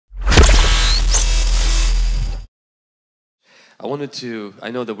I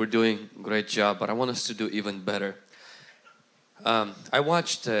know that we're doing a great job, but I want us to do even better. I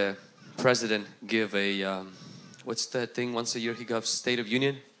watched President give a, what's that thing once a year he gives, State of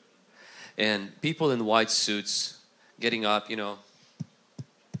Union? And people in white suits getting up, you know,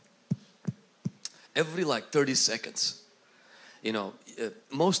 every like 30 seconds. You know,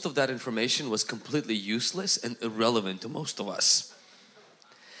 most of that information was completely useless and irrelevant to most of us.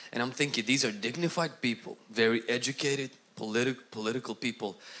 And I'm thinking these are dignified people, very educated, political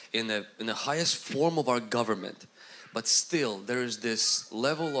people in the highest form of our government. But still there is this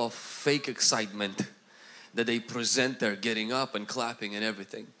level of fake excitement that they present there, getting up and clapping and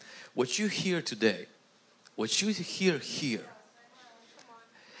everything. What you hear today, what you hear here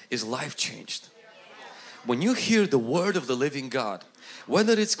is life changed. When you hear the word of the living God,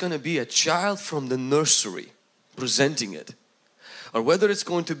 whether it's going to be a child from the nursery presenting it, or whether it's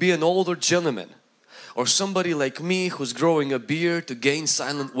going to be an older gentleman, or somebody like me who's growing a beard to gain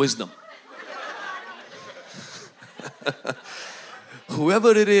silent wisdom. Whoever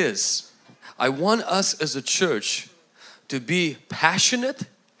it is, I want us as a church to be passionate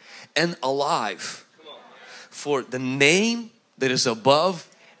and alive for the name that is above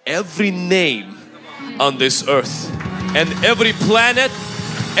every name on this earth, and every planet,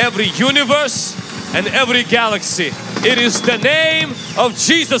 every universe, and every galaxy. It is the name of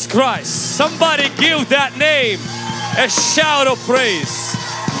Jesus Christ. Somebody give that name a shout of praise.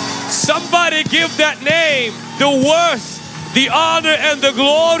 Somebody give that name the worth, the honor and the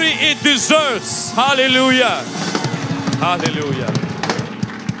glory it deserves. Hallelujah. Hallelujah.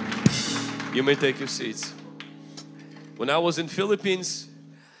 You may take your seats. When I was in Philippines,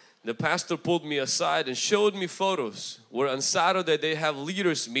 the pastor pulled me aside and showed me photos where on Saturday they have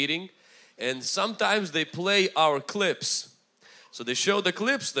leaders meeting, and sometimes they play our clips. So they show the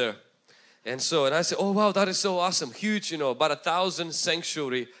clips there. And I said, oh wow, that is so awesome. Huge, you know, about 1,000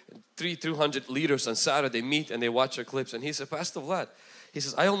 sanctuary, 300 leaders on Saturday meet and they watch our clips. And he said, Pastor Vlad, he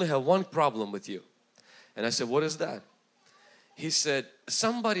says, I only have one problem with you. And I said, what is that? He said,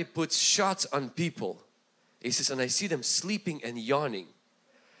 somebody puts shots on people. He says, and I see them sleeping and yawning.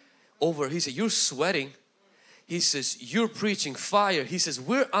 He said, you're sweating. He says, you're preaching fire. He says,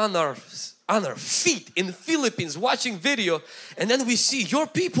 we're on our feet in the Philippines watching video, and then we see your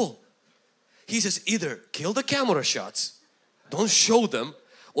people. He says, either kill the camera shots, don't show them,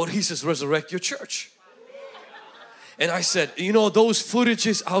 or he says, resurrect your church. And I said, you know, those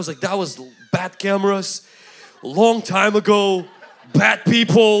footages, I was like, that was bad cameras, long time ago, bad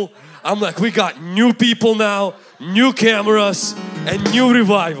people. I'm like, we got new people now, new cameras, and new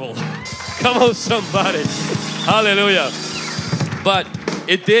revival. Come on somebody. Hallelujah. But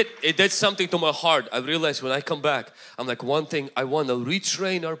it did something to my heart. I realized when I come back, I'm like, one thing, I want to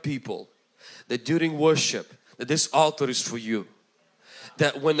retrain our people that during worship, that this altar is for you.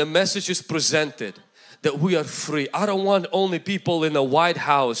 That when the message is presented, that we are free. I don't want only people in the White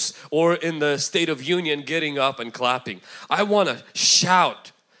House or in the State of Union getting up and clapping. I want to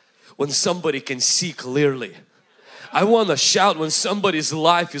shout when somebody can see clearly. I want to shout when somebody's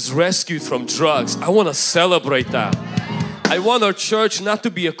life is rescued from drugs. I want to celebrate that. I want our church not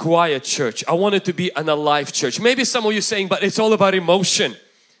to be a quiet church. I want it to be an alive church. Maybe some of you saying, but it's all about emotion.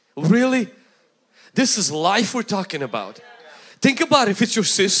 Really? This is life we're talking about. Think about if it's your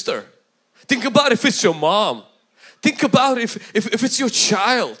sister. Think about if it's your mom. Think about if it's your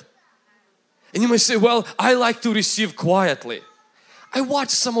child. And you may say, well, I like to receive quietly. I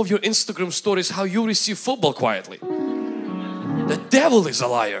watched some of your Instagram stories how you receive football quietly. The devil is a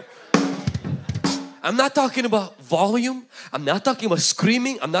liar. I'm not talking about volume. I'm not talking about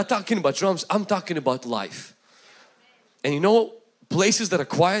screaming. I'm not talking about drums. I'm talking about life. And you know, places that are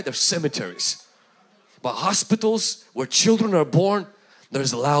quiet, they're cemeteries. But hospitals where children are born,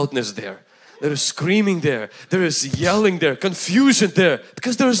 there's loudness there. There is screaming there. There is yelling there, confusion there,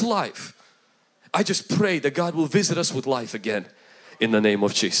 because there is life. I just pray that God will visit us with life again in the name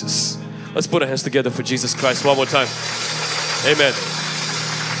of Jesus. Let's put our hands together for Jesus Christ one more time. Amen.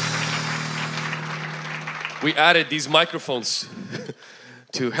 We added these microphones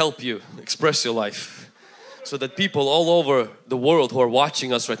to help you express your life so that people all over the world who are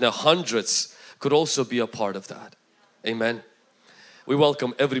watching us right now, hundreds, could also be a part of that. Amen. We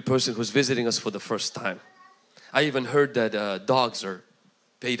welcome every person who's visiting us for the first time. I even heard that dogs are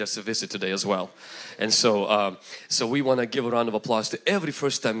paid us a visit today as well. And so we want to give a round of applause to every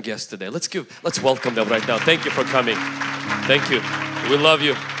first time guest today. Let's welcome them right now. Thank you for coming. Thank you. We love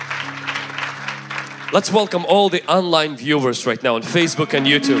you. Let's welcome all the online viewers right now on Facebook and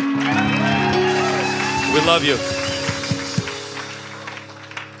YouTube. We love you.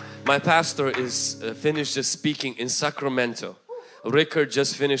 My pastor is finished just speaking in Sacramento. Rickard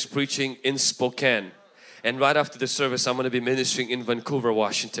just finished preaching in Spokane. And right after the service, I'm going to be ministering in Vancouver,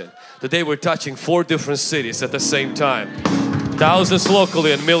 Washington. Today we're touching 4 different cities at the same time. Thousands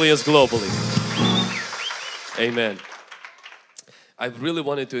locally and millions globally. Amen. I really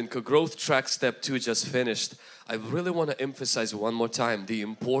wanted to, in growth track step 2 just finished. I really want to emphasize one more time the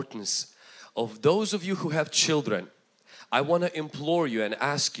importance of those of you who have children. I want to implore you and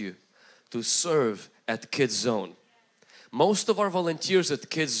ask you to serve at Kids Zone. Most of our volunteers at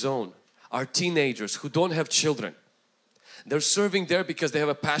Kids Zone are teenagers who don't have children. They're serving there because they have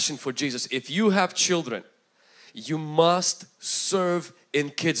a passion for Jesus. If you have children, you must serve in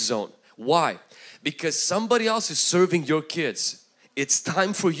Kids Zone. Why? Because somebody else is serving your kids. It's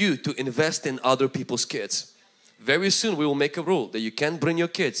time for you to invest in other people's kids. Very soon we will make a rule that you can't bring your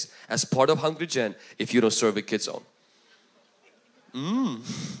kids as part of hungrygen if you don't serve at Kids Zone.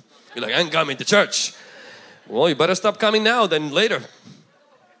 You're like, I ain't coming to church. Well, you better stop coming now than later.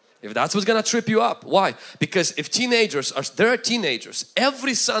 If that's what's gonna trip you up. Why? Because if there are teenagers,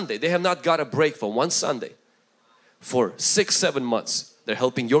 every Sunday they have not got a break for one Sunday for 6-7 months. They're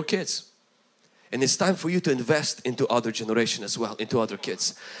helping your kids. And it's time for you to invest into other generation as well, into other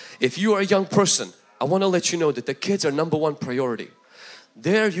kids. If you are a young person, I want to let you know that the kids are #1 priority.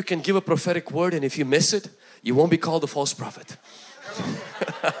 There you can give a prophetic word, and if you miss it, you won't be called a false prophet.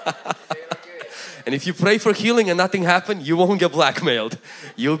 And if you pray for healing and nothing happened, you won't get blackmailed.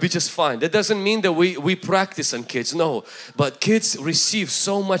 You'll be just fine. That doesn't mean that we practice on kids, no. But kids receive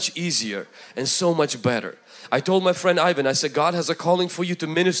so much easier and so much better. I told my friend Ivan, I said, God has a calling for you to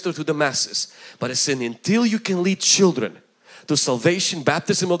minister to the masses. But I said, until you can lead children to salvation,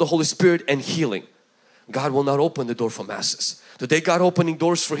 baptism of the Holy Spirit and healing, God will not open the door for masses. Today God opening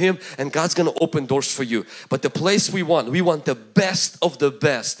doors for Him, and God's going to open doors for you. But the place we want the best of the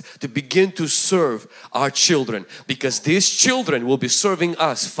best to begin to serve our children, because these children will be serving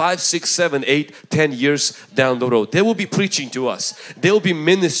us 5, 6, 7, 8, 10 years down the road. They will be preaching to us. They will be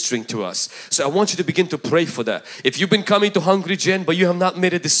ministering to us. So I want you to begin to pray for that. If you've been coming to hungrygen but you have not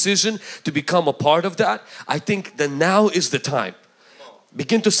made a decision to become a part of that, I think that now is the time.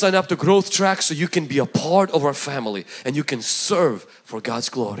 Begin to sign up to growth track so you can be a part of our family and you can serve for God's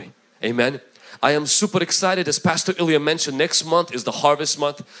glory. Amen. I am super excited, as Pastor Ilya mentioned, next month is the harvest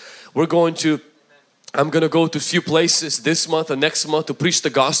month. I'm going to go to a few places this month and next month to preach the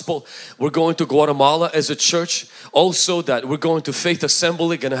gospel. We're going to Guatemala as a church. Also that we're going to Faith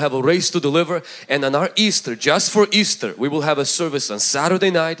Assembly, going to have a race to deliver. And on our Easter, just for Easter, we will have a service on Saturday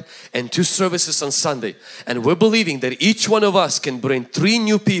night and 2 services on Sunday. And we're believing that each one of us can bring 3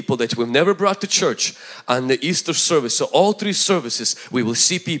 new people that we've never brought to church on the Easter service. So all 3 services we will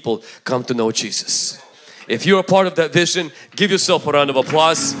see people come to know Jesus. If you're a part of that vision, give yourself a round of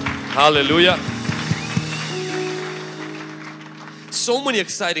applause. Hallelujah. So many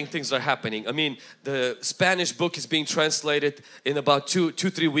exciting things are happening. I mean, the Spanish book is being translated in about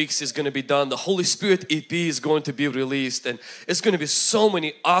 2-3 weeks. Is going to be done. The Holy Spirit EP is going to be released, and it's going to be so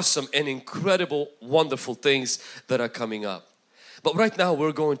many awesome and incredible, wonderful things that are coming up. But right now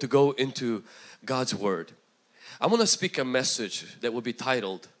we're going to go into God's Word. I want to speak a message that will be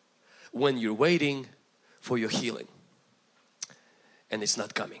titled, "When You're Waiting for Your Healing and It's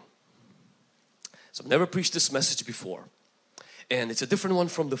Not Coming." So I've never preached this message before. And it's a different one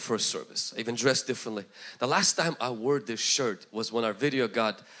from the first service. I even dressed differently. The last time I wore this shirt was when our video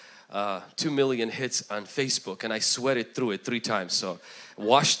got 2 million hits on Facebook, and I sweated through it 3 times. So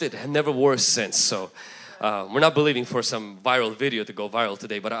washed it and never wore it since. So we're not believing for some viral video to go viral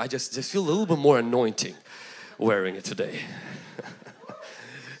today, but I just feel a little bit more anointing wearing it today.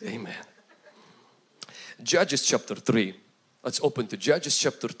 Amen. Judges chapter 3. Let's open to Judges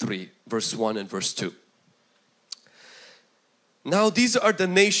chapter 3 verse 1 and verse 2. Now these are the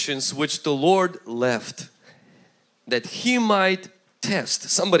nations which the Lord left, that He might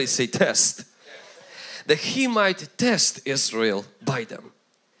test. Somebody say test. That He might test Israel by them.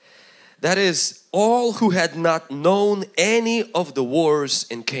 That is, all who had not known any of the wars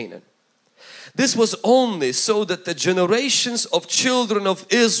in Canaan. This was only so that the generations of children of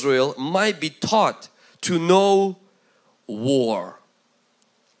Israel might be taught to know war.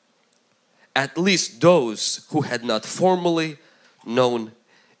 At least those who had not formerly known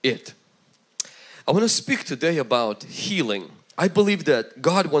it. I want to speak today about healing. I believe that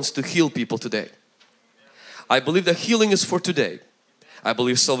God wants to heal people today. I believe that healing is for today. I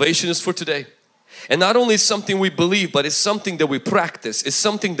believe salvation is for today. And not only is something we believe, but it's something that we practice. It's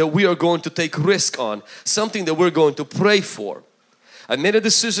something that we are going to take risk on. Something that we're going to pray for. I made a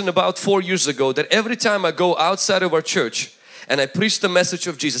decision about 4 years ago that every time I go outside of our church and I preach the message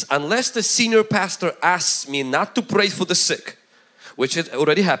of Jesus, unless the senior pastor asks me not to pray for the sick, which had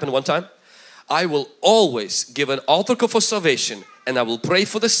already happened one time, I will always give an altar call for salvation, and I will pray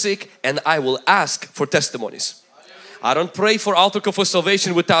for the sick, and I will ask for testimonies. I don't pray for altar call for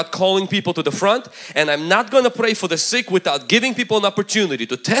salvation without calling people to the front, and I'm not going to pray for the sick without giving people an opportunity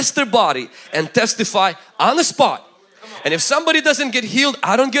to test their body and testify on the spot. And if somebody doesn't get healed,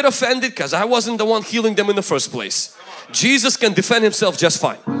 I don't get offended because I wasn't the one healing them in the first place. Jesus can defend Himself just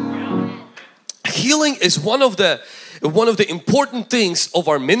fine. Healing is one of the important things of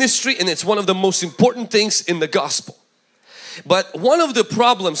our ministry, and it's one of the most important things in the gospel. But one of the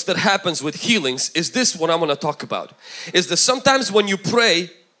problems that happens with healings is this, what I'm going to talk about, is that sometimes when you pray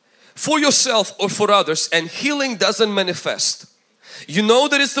for yourself or for others and healing doesn't manifest, you know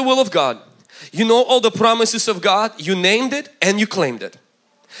that it's the will of God, you know all the promises of God, you named it and you claimed it.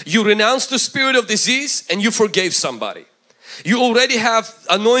 You renounced the spirit of disease and you forgave somebody. You already have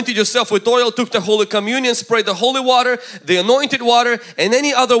anointed yourself with oil, took the Holy Communion, sprayed the holy water, the anointed water, and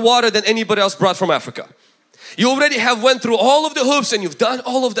any other water that anybody else brought from Africa. You already have went through all of the hoops and you've done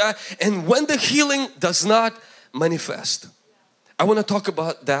all of that, and when the healing does not manifest, I want to talk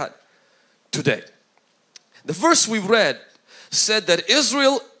about that today. The verse we read said that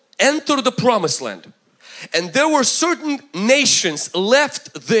Israel entered the promised land and there were certain nations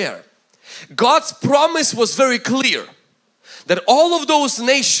left there. God's promise was very clear that all of those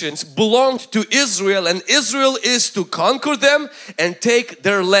nations belonged to Israel, and Israel is to conquer them and take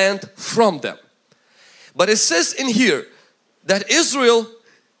their land from them. But it says in here that Israel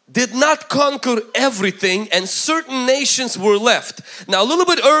did not conquer everything and certain nations were left. Now a little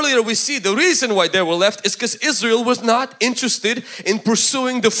bit earlier we see the reason why they were left is because Israel was not interested in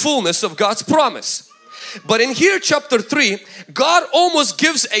pursuing the fullness of God's promise. But in here chapter 3, God almost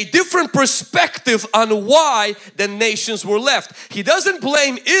gives a different perspective on why the nations were left. He doesn't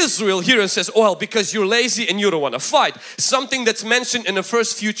blame Israel here and says, well, because you're lazy and you don't want to fight. Something that's mentioned in the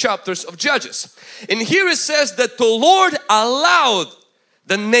first few chapters of Judges. And here it says that the Lord allowed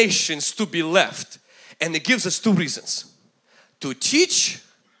the nations to be left. And it gives us two reasons. To teach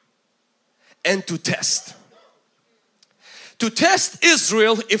and to test. To test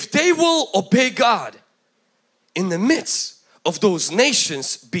Israel if they will obey God in the midst of those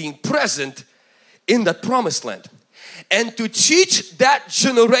nations being present in that promised land, and to teach that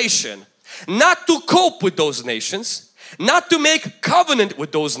generation not to cope with those nations, not to make covenant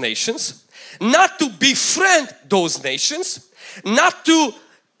with those nations, not to befriend those nations, not to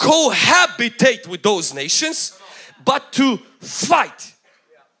cohabitate with those nations, but to fight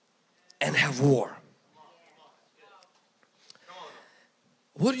and have war.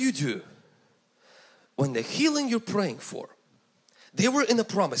 What do you do when the healing you're praying for, they were in the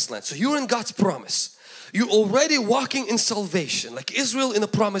promised land, so you're in God's promise, you're already walking in salvation like Israel in the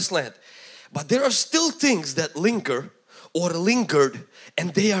promised land, but there are still things that linger or lingered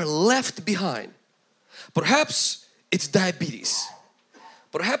and they are left behind. Perhaps it's diabetes,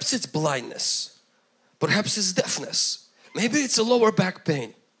 perhaps it's blindness, perhaps it's deafness, maybe it's a lower back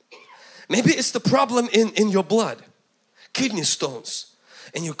pain, maybe it's the problem in your blood, kidney stones,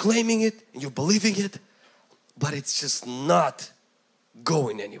 and you're claiming it and you're believing it, but it's just not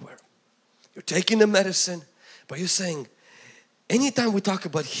going anywhere. You're taking the medicine, but you're saying, anytime we talk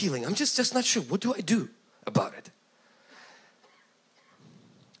about healing, I'm just not sure. What do I do about it?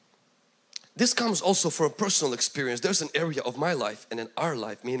 This comes also from a personal experience. There's an area of my life and in our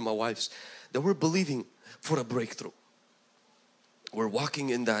life, me and my wife's, that we're believing for a breakthrough. We're walking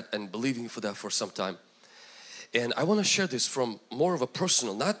in that and believing for that for some time. And I want to share this from more of a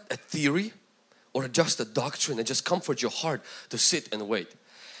personal, not a theory or just a doctrine, and just comfort your heart to sit and wait.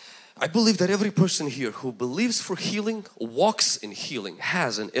 I believe that every person here who believes for healing, walks in healing,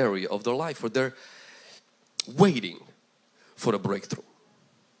 has an area of their life where they're waiting for a breakthrough.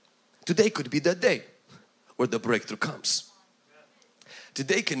 Today could be that day where the breakthrough comes.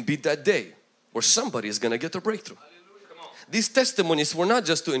 Today can be that day where somebody is going to get a breakthrough. These testimonies were not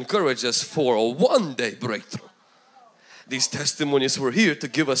just to encourage us for a one-day breakthrough. These testimonies were here to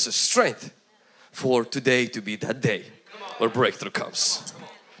give us a strength for today to be that day where breakthrough comes.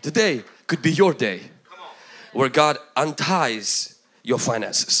 Today could be your day where God unties your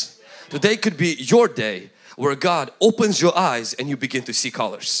finances. Today could be your day where God opens your eyes and you begin to see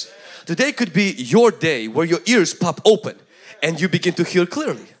colors. Today could be your day where your ears pop open and you begin to hear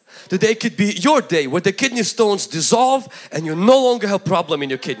clearly. Today could be your day where the kidney stones dissolve and you no longer have problem in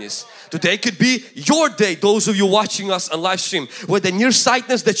your kidneys. Today could be your day, those of you watching us on live stream, where the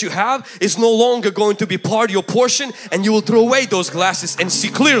nearsightedness that you have is no longer going to be part of your portion, and you will throw away those glasses and see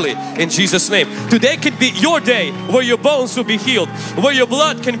clearly in Jesus' name. Today could be your day where your bones will be healed, where your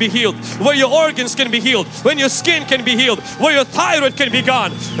blood can be healed, where your organs can be healed, when your skin can be healed, where your thyroid can be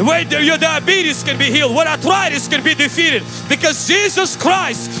gone, where your diabetes can be healed, where arthritis can be defeated, because Jesus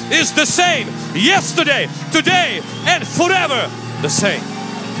Christ is the same yesterday, today and forever the same.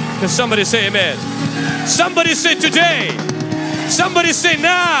 Can somebody say amen? Somebody say today. Somebody say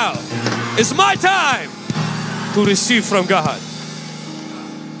now. It's my time to receive from God.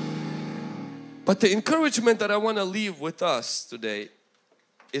 But the encouragement that I want to leave with us today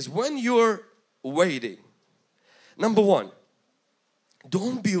is when you're waiting. Number one,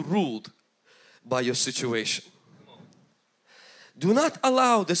 don't be ruled by your situation. Do not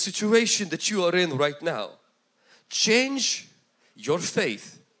allow the situation that you are in right now change your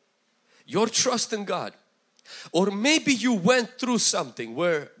faith, your trust in God. Or maybe you went through something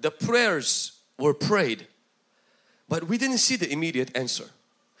where the prayers were prayed, but we didn't see the immediate answer.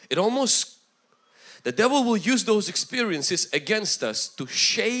 The devil will use those experiences against us to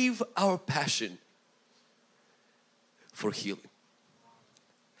shave our passion for healing.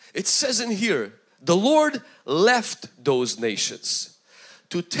 It says in here, the Lord left those nations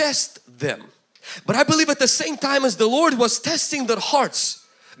to test them. But I believe at the same time as the Lord was testing their hearts,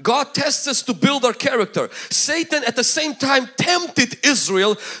 God tests us to build our character. Satan at the same time tempted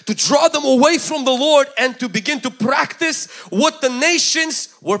Israel to draw them away from the Lord and to begin to practice what the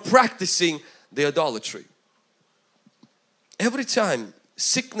nations were practicing, the idolatry. Every time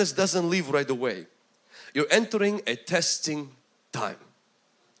sickness doesn't leave right away, you're entering a testing time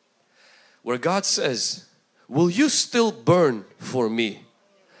where God says, will you still burn for me,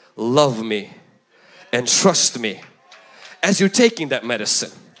 love me and trust me as you're taking that medicine,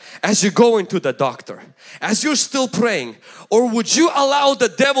 as you're going to the doctor, as you're still praying? Or would you allow the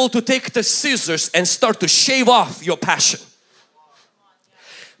devil to take the scissors and start to shave off your passion?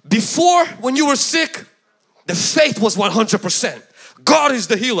 Before, when you were sick, the faith was 100%. God is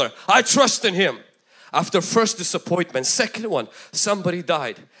the healer. I trust in Him. After first disappointment, second one, somebody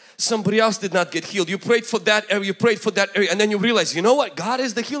died. Somebody else did not get healed. You prayed for that area, you prayed for that area, and then you realize, you know what, God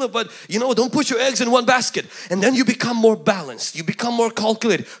is the healer, but you know, don't put your eggs in one basket. And then you become more balanced, you become more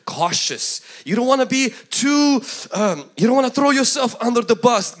calculated, cautious. You don't want to be too, you don't want to throw yourself under the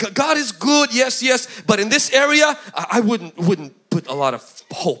bus. God is good, yes, but in this area, I wouldn't put a lot of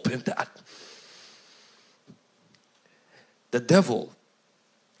hope in that. The devil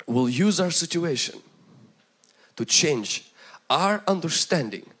will use our situation to change our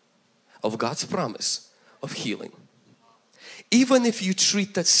understanding of God's promise of healing. Even if you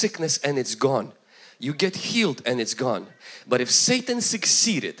treat that sickness and it's gone, you get healed and it's gone. But if Satan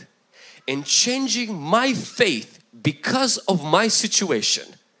succeeded in changing my faith because of my situation,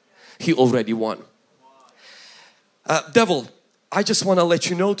 he already won. Devil, I just want to let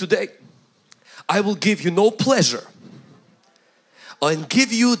you know today, I will give you no pleasure and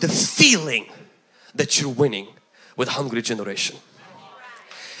give you the feeling that you're winning with Hungry Generation.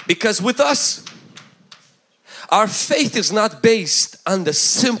 Because with us, our faith is not based on the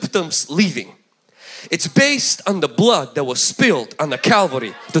symptoms leaving. It's based on the blood that was spilled on the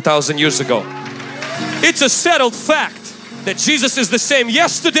Calvary 2,000 years ago. It's a settled fact that Jesus is the same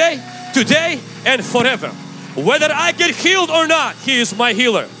yesterday, today and forever. Whether I get healed or not, He is my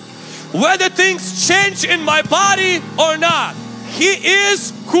healer. Whether things change in my body or not, He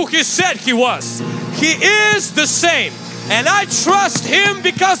is who He said He was. He is the same. And I trust Him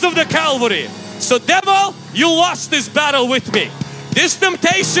because of the Calvary. So devil, you lost this battle with me. This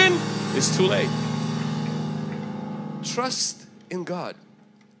temptation is too late. Trust in God.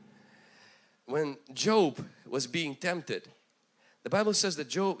 When Job was being tempted, the Bible says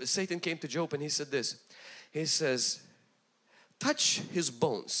that Satan came to Job and he said this. He says, touch his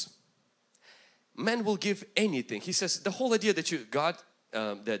bones. Man will give anything. He says the whole idea that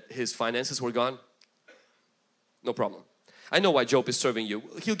that his finances were gone, no problem. I know why Job is serving you.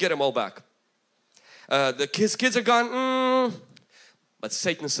 He'll get them all back. His kids are gone. But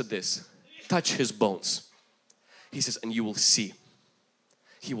Satan said this, touch his bones. He says, and you will see.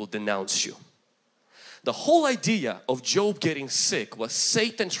 He will denounce you. The whole idea of Job getting sick was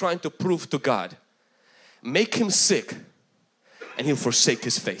Satan trying to prove to God, make him sick and he'll forsake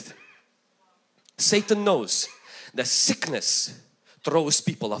his faith. Satan knows that sickness throws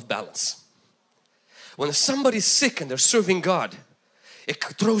people off balance. When somebody's sick and they're serving God, it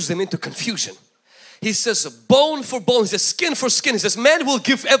throws them into confusion. He says bone for bone. He says skin for skin. He says man will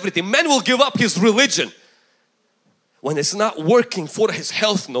give everything. Man will give up his religion when it's not working for his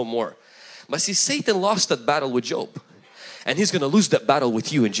health no more. But see, Satan lost that battle with Job. And he's going to lose that battle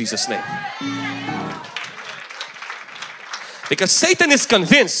with you in Jesus' name. Because Satan is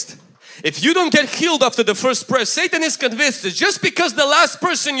convinced if you don't get healed after the first prayer, Satan is convinced that just because the last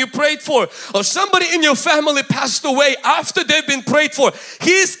person you prayed for or somebody in your family passed away after they've been prayed for,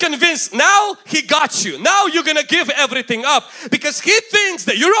 he is convinced now he got you. Now you're going to give everything up because he thinks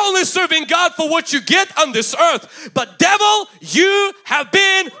that you're only serving God for what you get on this earth. But devil, you have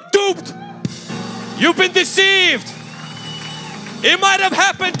been duped. You've been deceived. It might have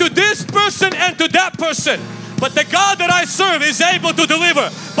happened to this person and to that person, but the God that I serve is able to deliver.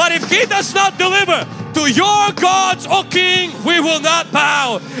 But if He does not deliver, to your gods, O King, we will not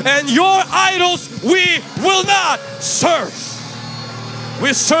bow, and your idols we will not serve.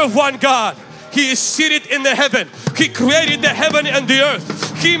 We serve one God. He is seated in the heaven. He created the heaven and the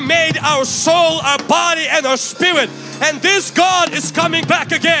earth. He made our soul, our body and our spirit. And this God is coming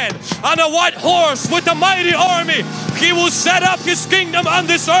back again on a white horse with a mighty army. He will set up His kingdom on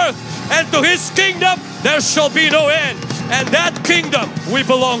this earth, and to His kingdom there shall be no end. And that kingdom we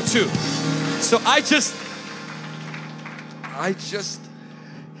belong to. So I just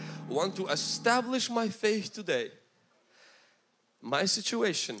want to establish my faith today. My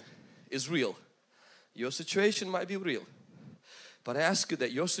situation is real. Your situation might be real. But I ask you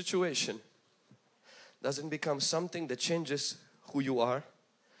that your situation doesn't become something that changes who you are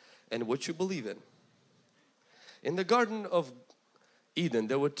and what you believe in. In the Garden of Eden,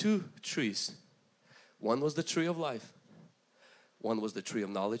 there were two trees. One was the tree of life. One was the tree of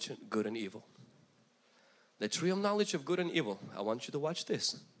knowledge, good and evil. The tree of knowledge of good and evil. I want you to watch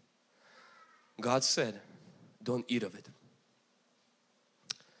this. God said, don't eat of it.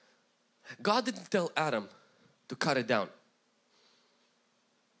 God didn't tell Adam to cut it down.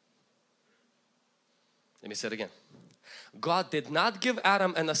 Let me say it again. God did not give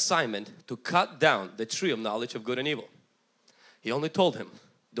Adam an assignment to cut down the tree of knowledge of good and evil. He only told him,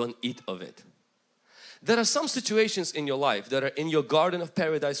 don't eat of it. There are some situations in your life that are in your garden of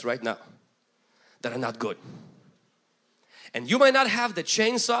paradise right now that are not good. And you might not have the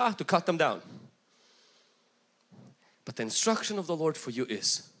chainsaw to cut them down. But the instruction of the Lord for you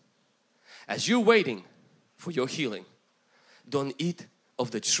is, as you're waiting for your healing, don't eat of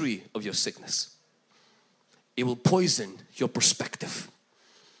the tree of your sickness. It will poison your perspective.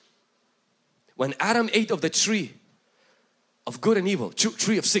 When Adam ate of the tree of good and evil,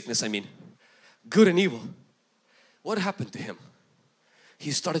 tree of sickness I mean, good and evil, what happened to him?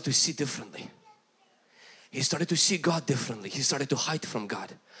 He started to see differently. He started to see God differently. He started to hide from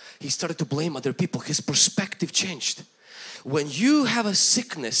God. He started to blame other people. His perspective changed. When you have a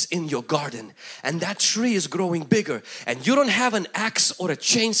sickness in your garden and that tree is growing bigger and you don't have an axe or a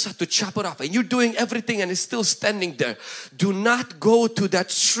chainsaw to chop it off and you're doing everything and it's still standing there, do not go to that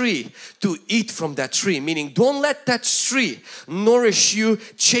tree to eat from that tree. Meaning, don't let that tree nourish you,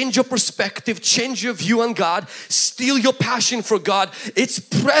 change your perspective, change your view on God, steal your passion for God. Its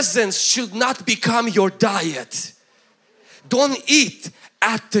presence should not become your diet. Don't eat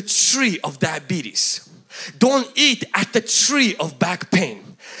at the tree of diabetes. Don't eat at the tree of back pain.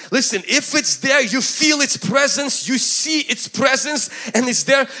 Listen, if it's there, you feel its presence, you see its presence and it's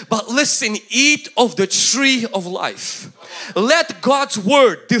there. But listen, eat of the tree of life. Let God's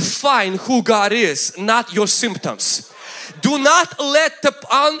word define who God is, not your symptoms. Do not let the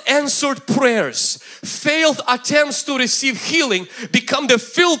unanswered prayers, failed attempts to receive healing become the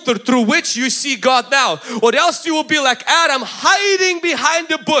filter through which you see God now. Or else you will be like Adam, hiding behind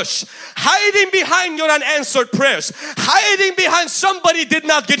the bush, hiding behind your unanswered prayers, hiding behind somebody did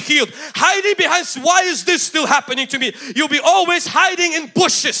not get healed, hiding behind why is this still happening to me. You'll be always hiding in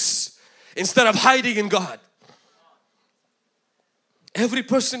bushes instead of hiding in God. Every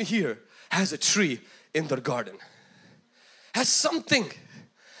person here has a tree in their garden. Has something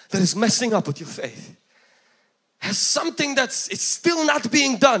that is messing up with your faith. Has something it's still not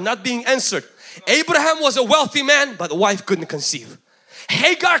being done, not being answered. Abraham was a wealthy man, but the wife couldn't conceive.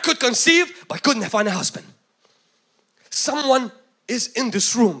 Hagar could conceive, but couldn't find a husband. Someone is in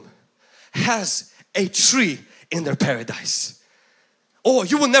this room, has a tree in their paradise. Or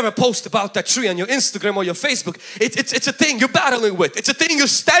you will never post about that tree on your Instagram or your Facebook. It's a thing you're battling with. It's a thing you're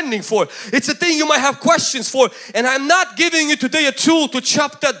standing for. It's a thing you might have questions for. And I'm not giving you today a tool to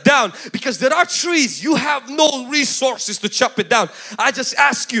chop that down, because there are trees you have no resources to chop it down. I just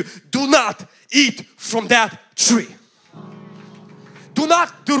ask you, do not eat from that tree. Do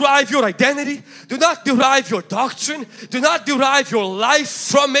not derive your identity. Do not derive your doctrine. Do not derive your life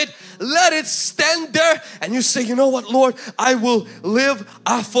from it. let it stand there and you say, you know what, Lord, I will live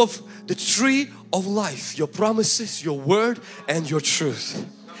off of the tree of life, your promises, your word, and your truth.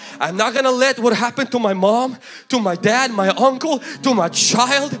 I'm not gonna let what happened to my mom, to my dad, my uncle, to my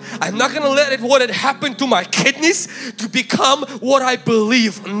child, I'm not gonna let what had happened to my kidneys to become what I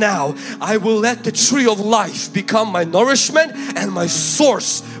believe now. I will let the tree of life become my nourishment and my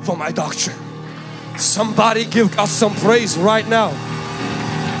source for my doctrine. Somebody give us some praise right now.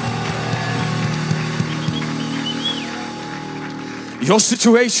 Your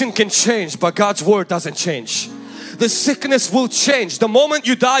situation can change, but God's word doesn't change. The sickness will change. The moment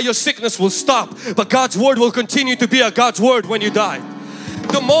you die, your sickness will stop, but God's word will continue to be a God's word when you die.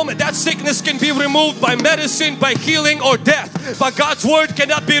 The moment that sickness can be removed by medicine, by healing or death, but God's word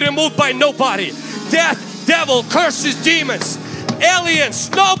cannot be removed by nobody. Death, devil, curses, demons, aliens,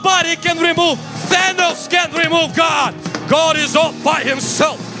 nobody can remove. Thanos can't remove God. God is all by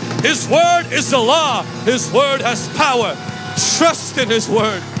Himself. His word is the law. His word has power. Trust in His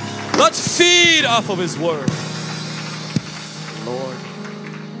word. Let's feed off of His word. Lord,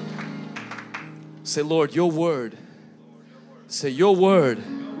 say, Lord, your word. Say, your word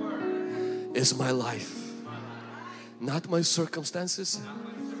is my life, not my circumstances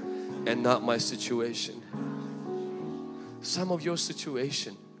and not my situation. Some of your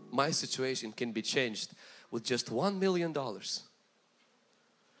situation, my situation, can be changed with just $1 million.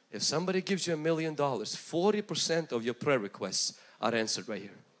 If somebody gives you $1 million, 40% of your prayer requests are answered right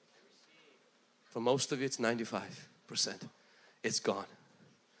here. For most of you, it's 95%. It's gone.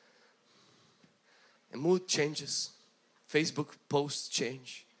 And mood changes. Facebook posts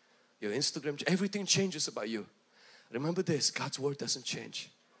change. Your Instagram, everything changes about you. Remember this, God's word doesn't change.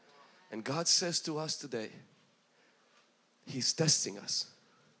 And God says to us today, He's testing us.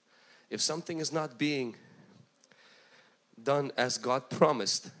 If something is not being done as God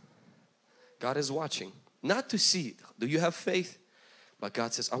promised, God is watching. Not to see, do you have faith? But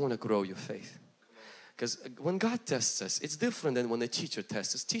God says, I want to grow your faith. Because when God tests us, it's different than when a teacher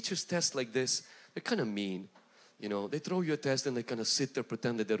tests us. Teachers test like this, they're kind of mean. You know, they throw you a test and they kind of sit there,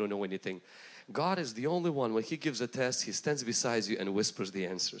 pretend that they don't know anything. God is the only one, when He gives a test, He stands beside you and whispers the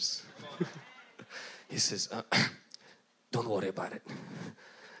answers. He says, don't worry about it.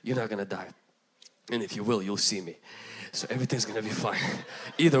 You're not going to die. And if you will, you'll see me. So everything's going to be fine.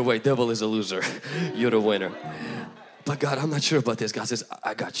 Either way, devil is a loser. You're a winner. But God, I'm not sure about this. God says,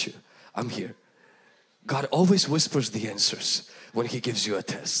 I got you. I'm here. God always whispers the answers when He gives you a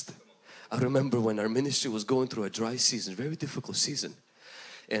test. I remember when our ministry was going through a dry season, very difficult season.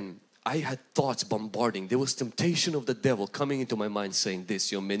 And I had thoughts bombarding. There was temptation of the devil coming into my mind saying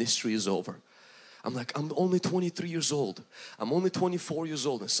this, your ministry is over. I'm like, I'm only 23 years old. I'm only 24 years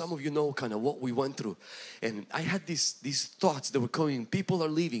old. And some of you know kind of what we went through. And I had these thoughts that were coming. People are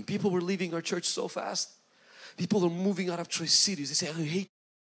leaving. People were leaving our church so fast. People are moving out of Tri-Cities. They say, I hate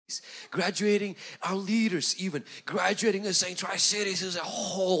graduating, our leaders even graduating and saying Tri-Cities is a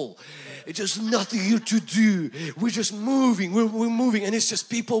hole. It's just nothing here to do. We're just moving, we're moving, and it's just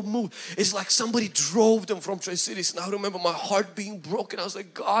people move. It's like somebody drove them from Tri-Cities. And I remember my heart being broken. I was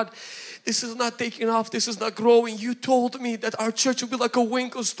like, God, this is not taking off, this is not growing. You told me that our church will be like a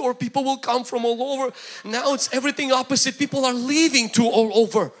Winkle store. People will come from all over. Now it's everything opposite. People are leaving to all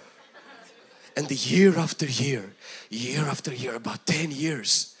over. And the year after year after year, about 10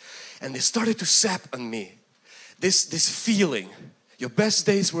 years, and they started to sap on me. This feeling, your best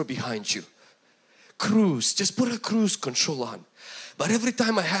days were behind you. Cruise, just put a cruise control on. But every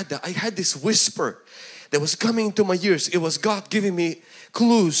time I had that, I had this whisper that was coming into my ears. It was God giving me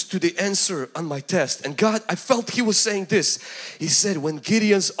clues to the answer on my test. And God, I felt He was saying this. He said, when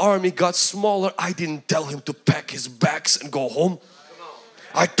Gideon's army got smaller, I didn't tell him to pack his bags and go home.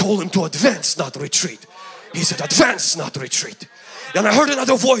 I told him to advance, not retreat. He said, advance, not retreat. And I heard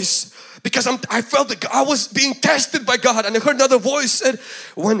another voice, because I felt that I was being tested by God. And I heard another voice said,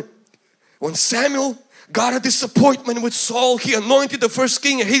 when Samuel got a disappointment with Saul, he anointed the first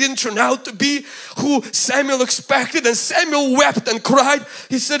king and he didn't turn out to be who Samuel expected. And Samuel wept and cried.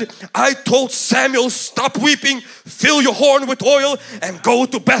 He said, I told Samuel, stop weeping, fill your horn with oil and go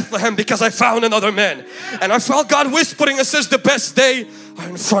to Bethlehem, because I found another man. And I felt God whispering and says, the best day are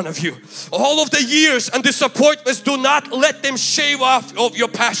in front of you. All of the years and disappointments, do not let them shave off of your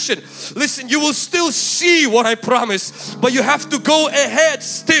passion. Listen, you will still see what I promise, but you have to go ahead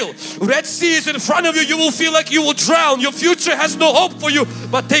still. Red Sea is in front of you. You will feel like you will drown. Your future has no hope for you,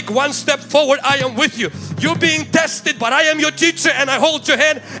 but take one step forward. I am with you. You're being tested, but I am your teacher and I hold your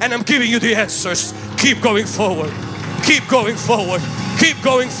hand and I'm giving you the answers. Keep going forward. Keep going forward. Keep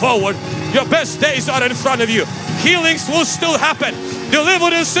going forward. Your best days are in front of you. Healings will still happen.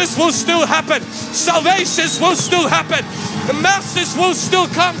 Deliverances will still happen. Salvations will still happen. The masses will still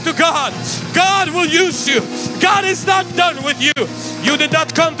come to God. God will use you. God is not done with you. You did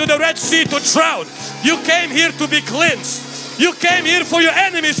not come to the Red Sea to drown. You came here to be cleansed. You came here for your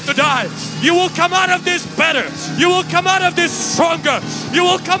enemies to die. You will come out of this better. You will come out of this stronger. You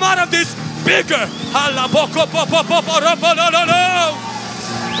will come out of this bigger.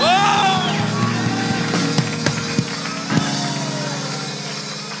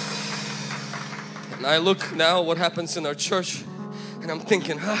 And I look now what happens in our church, and I'm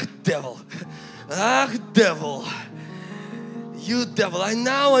thinking, devil, devil, you devil.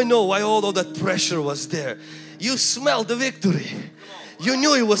 Now I know why all of that pressure was there. You smelled the victory. You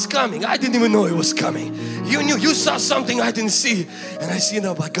knew it was coming. I didn't even know it was coming. You knew, you saw something I didn't see. And I see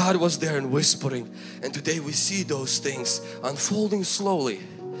now, but God was there and whispering. And today we see those things unfolding slowly.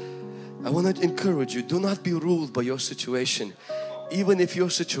 I want to encourage you, do not be ruled by your situation. Even if your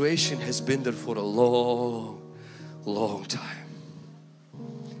situation has been there for a long time.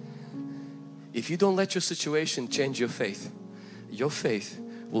 If you don't let your situation change your faith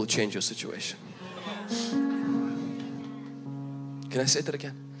will change your situation. Can I say that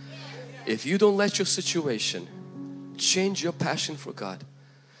again? If you don't let your situation change your passion for God,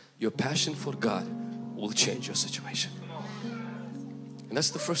 your passion for God will change your situation. And that's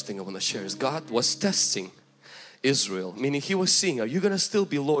the first thing I want to share is God was testing Israel, meaning He was seeing, are you going to still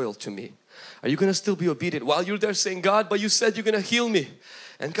be loyal to me? Are you going to still be obedient? While you're there saying, God, but you said you're going to heal me.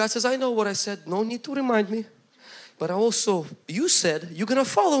 And God says, I know what I said. No need to remind me. But also, you said you're going to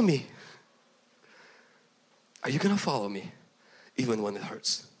follow me. Are you going to follow me? Even when it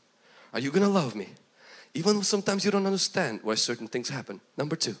hurts. Are you going to love me? Even when sometimes you don't understand why certain things happen.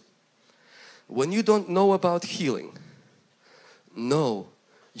 Number two, when you don't know about healing, know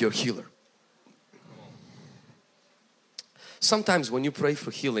your healer. Sometimes when you pray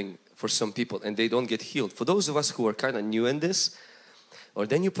for healing for some people and they don't get healed, for those of us who are kind of new in this, or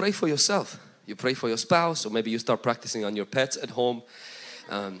then you pray for yourself. You pray for your spouse, or maybe you start practicing on your pets at home.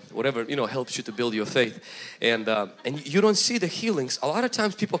 Whatever helps you to build your faith, and you don't see the healings. A lot of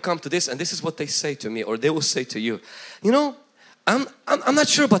times people come to this and this is what they say to me, or they will say to you, I'm not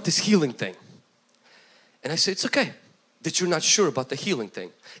sure about this healing thing. And I say, it's okay that you're not sure about the healing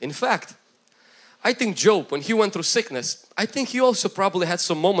thing. In fact, I think Job, when he went through sickness, I think he also probably had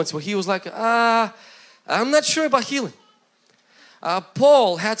some moments where he was like, I'm not sure about healing.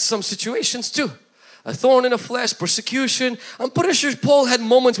 Paul had some situations too. A thorn in the flesh, persecution. I'm pretty sure Paul had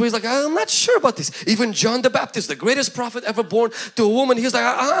moments where he's like, I'm not sure about this. Even John the Baptist, the greatest prophet ever born to a woman, he's like,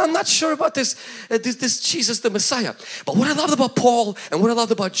 I'm not sure about this Jesus the Messiah. But what I loved about Paul and what I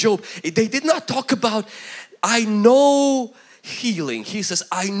loved about Job, they did not talk about, I know healing. He says,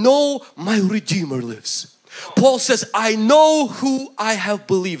 I know my Redeemer lives. Paul says, I know who I have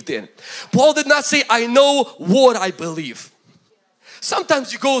believed in. Paul did not say, I know what I believe.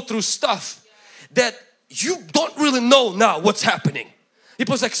 Sometimes you go through stuff that you don't really know now what's happening.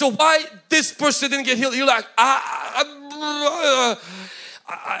 People's like, so why this person didn't get healed? You're like,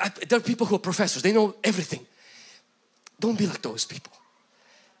 there are people who are professors. They know everything. Don't be like those people.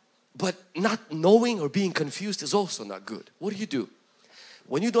 But not knowing or being confused is also not good. What do?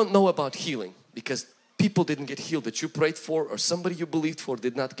 When you don't know about healing because people didn't get healed that you prayed for, or somebody you believed for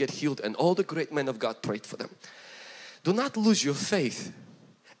did not get healed and all the great men of God prayed for them. Do not lose your faith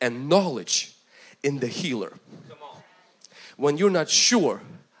and knowledge in the healer when you're not sure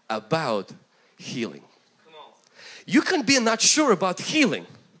about healing. You can be not sure about healing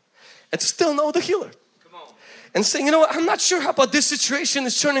and still know the healer and saying, you know what, I'm not sure how about this situation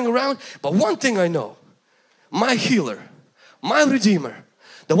is turning around, but one thing I know, my healer, my Redeemer,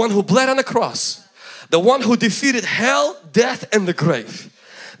 the one who bled on the cross, the one who defeated hell, death and the grave,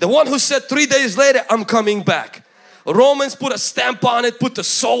 the one who said 3 days later, I'm coming back. Romans put a stamp on it, put the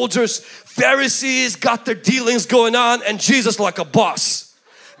soldiers, Pharisees got their dealings going on, and Jesus, like a boss,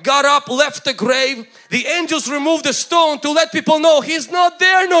 got up, left the grave. The angels removed the stone to let people know He's not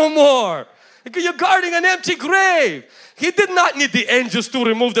there no more. You're guarding an empty grave. He did not need the angels to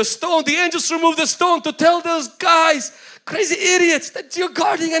remove the stone. The angels removed the stone to tell those guys, crazy idiots, that you're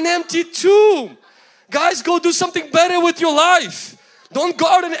guarding an empty tomb. Guys, go do something better with your life. Don't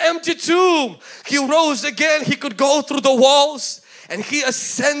guard an empty tomb. He rose again. He could go through the walls and He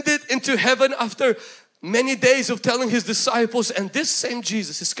ascended into heaven after many days of telling His disciples, and this same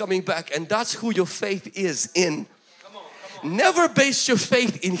Jesus is coming back, and that's who your faith is in. Come on. Never base your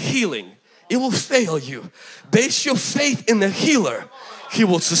faith in healing. It will fail you. Base your faith in the healer. He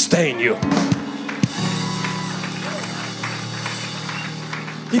will sustain you.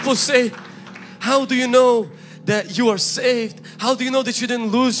 People say, how do you know that you are saved? How do you know that you didn't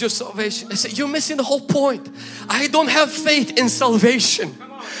lose your salvation? I say, you're missing the whole point. I don't have faith in salvation.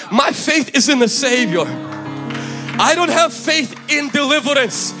 My faith is in the Savior. I don't have faith in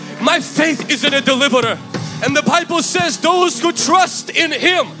deliverance. My faith is in a deliverer. And the Bible says those who trust in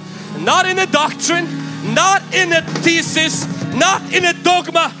Him, not in a doctrine, not in a thesis, not in a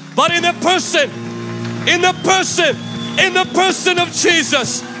dogma, but in a person, in the person of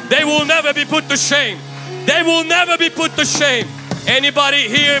Jesus, they will never be put to shame. They will never be put to shame. Anybody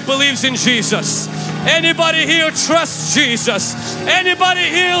here believes in Jesus? Anybody here trusts Jesus? Anybody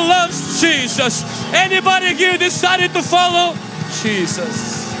here loves Jesus? Anybody here decided to follow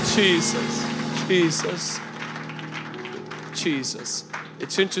Jesus? Jesus.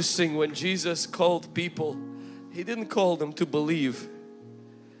 It's interesting, when Jesus called people, He didn't call them to believe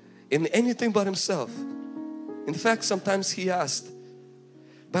in anything but Himself. In fact, sometimes He asked,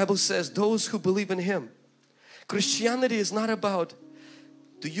 Bible says, those who believe in Him. Christianity is not about,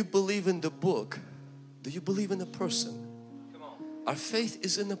 do you believe in the book? Do you believe in the person? Our faith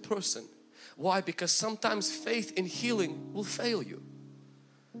is in the person. Why? Because sometimes faith in healing will fail you.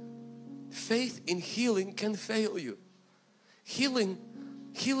 Faith in healing can fail you. Healing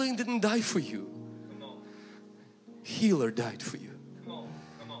didn't die for you. Healer died for you.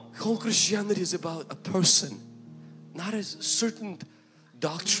 Whole Christianity is about a person, not as certain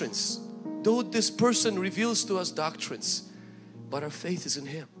doctrines. Though this person reveals to us doctrines, but our faith is in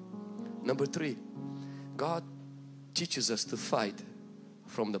Him. Number 3, God teaches us to fight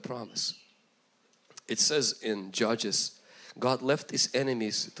from the promise. It says in Judges, God left His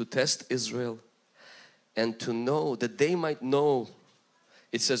enemies to test Israel and to know that they might know,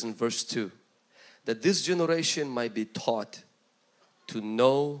 it says in verse 2, that this generation might be taught to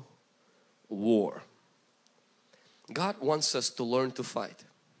know war. God wants us to learn to fight.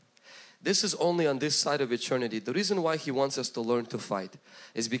 This is only on this side of eternity. The reason why He wants us to learn to fight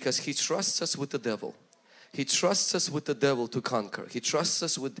is because He trusts us with the devil. He trusts us with the devil to conquer. He trusts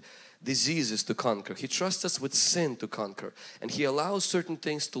us with diseases to conquer. He trusts us with sin to conquer. And He allows certain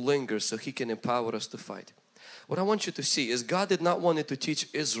things to linger so He can empower us to fight. What I want you to see is God did not want to teach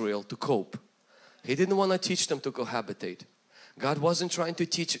Israel to cope. He didn't want to teach them to cohabitate. God wasn't trying to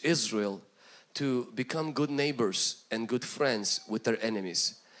teach Israel to become good neighbors and good friends with their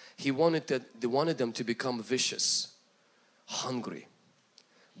enemies. He wanted them to become vicious, hungry,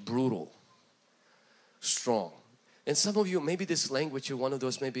 brutal, strong. And some of you, maybe this language, you're one of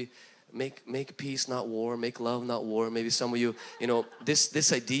those, maybe make peace not war, make love not war. Maybe some of you,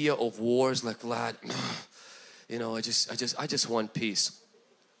 this idea of war is like, Vlad, I just want peace.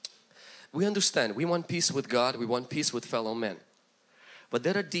 We understand, we want peace with God, we want peace with fellow men. But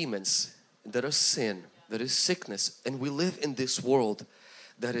there are demons, there is sin, there is sickness, and we live in this world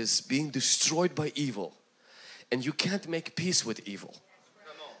that is being destroyed by evil. And you can't make peace with evil.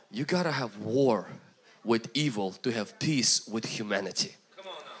 You gotta have war with evil to have peace with humanity.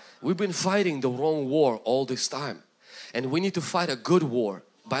 We've been fighting the wrong war all this time. And we need to fight a good war.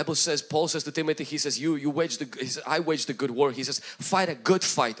 Bible says, Paul says to Timothy, he says, I waged the good war. He says, fight a good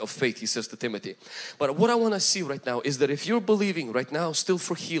fight of faith, he says to Timothy. But what I want to see right now is that if you're believing right now still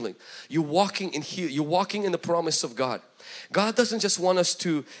for healing, you're walking in the promise of God. God doesn't just want us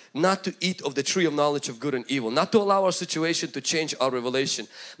to not to eat of the tree of knowledge of good and evil, not to allow our situation to change our revelation.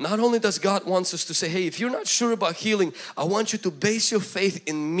 Not only does God want us to say, hey, if you're not sure about healing, I want you to base your faith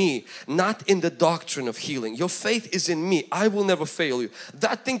in me, not in the doctrine of healing. Your faith is in me. I will never fail you.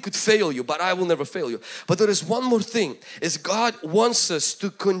 That thing could fail you, but I will never fail you. But there is one more thing, is God wants us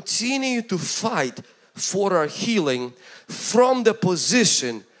to continue to fight for our healing from the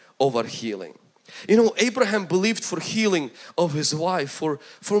position of our healing. You know, Abraham believed for healing of his wife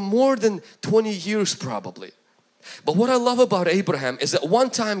for more than 20 years probably. But what I love about Abraham is that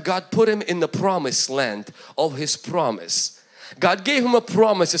one time God put him in the promised land of His promise. God gave him a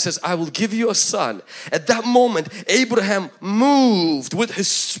promise. It says, I will give you a son. At that moment, Abraham moved with his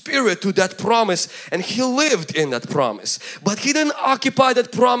spirit to that promise and he lived in that promise. But he didn't occupy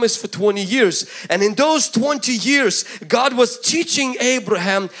that promise for 20 years. And in those 20 years, God was teaching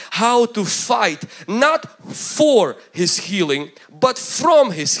Abraham how to fight, not for his healing, but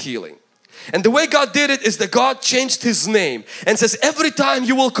from his healing. And the way God did it is that God changed his name and says, every time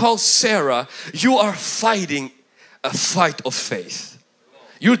you will call Sarah, you are fighting a fight of faith.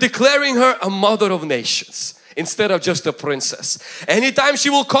 You're declaring her a mother of nations instead of just a princess. Anytime she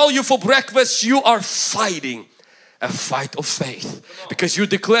will call you for breakfast, you are fighting a fight of faith, because you're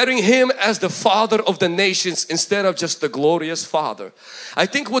declaring Him as the Father of the nations instead of just the glorious Father. I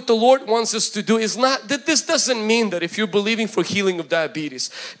think what the Lord wants us to do is not that this doesn't mean that if you're believing for healing of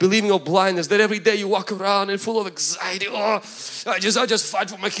diabetes, believing of blindness, that every day you walk around and full of anxiety. Oh, I just fight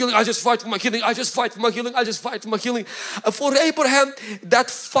for my healing. I just fight for my healing. I just fight for my healing. I just fight for my healing. For Abraham,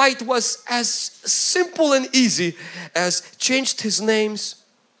 that fight was as simple and easy as changed his names,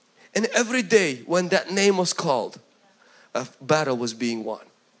 and every day when that name was called, a battle was being won.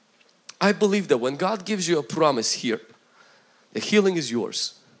 I believe that when God gives you a promise here, the healing is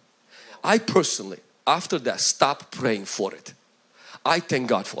yours. I personally, after that, stop praying for it. I thank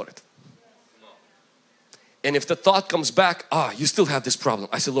God for it. And if the thought comes back, you still have this problem,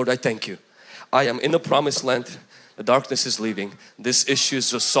 I say, Lord, I thank you. I am in the promised land. The darkness is leaving. This issue is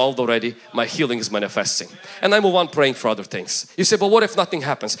solved already. My healing is manifesting. And I move on praying for other things. You say, but what if nothing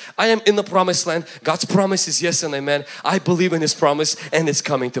happens? I am in the promised land. God's promise is yes and amen. I believe in His promise and it's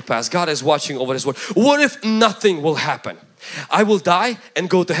coming to pass. God is watching over His word. What if nothing will happen? I will die and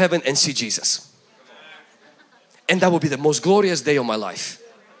go to heaven and see Jesus. And that will be the most glorious day of my life.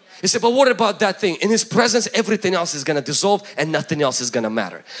 You say, but what about that thing? In His presence, everything else is going to dissolve and nothing else is going to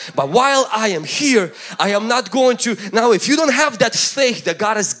matter. But while I am here, I am not going to. Now, if you don't have that faith that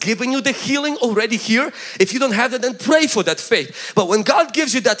God has given you the healing already here, if you don't have that, then pray for that faith. But when God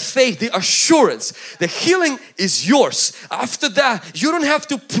gives you that faith, the assurance, the healing is yours. After that, you don't have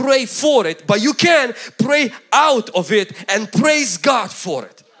to pray for it, but you can pray out of it and praise God for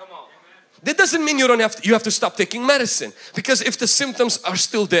it. That doesn't mean you have to stop taking medicine, because if the symptoms are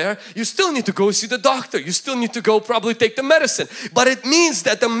still there, you still need to go see the doctor. You still need to go probably take the medicine. But it means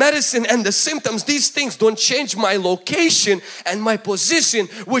that the medicine and the symptoms, these things don't change my location and my position,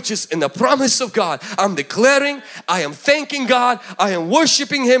 which is in the promise of God. I'm declaring, I am thanking God, I am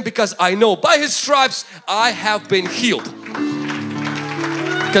worshiping Him, because I know by His stripes I have been healed.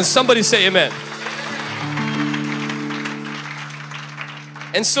 Can somebody say amen?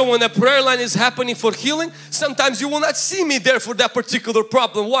 And so when a prayer line is happening for healing, sometimes you will not see me there for that particular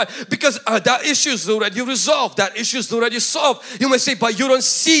problem. Why? Because that issue is already resolved. That issue is already solved. You may say, but you don't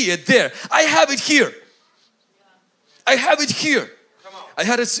see it there. I have it here. I have it here. I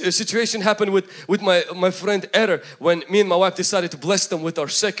had a situation happen with my friend Eder when me and my wife decided to bless them with our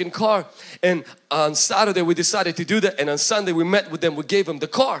second car. And on Saturday we decided to do that, and on Sunday we met with them, we gave him the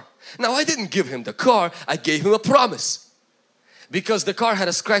car. Now I didn't give him the car, I gave him a promise. Because the car had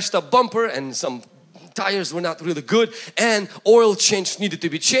a scratched up bumper and some tires were not really good and oil change needed to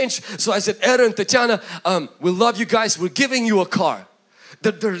be changed. So I said, Eder and Tatiana, we love you guys, we're giving you a car.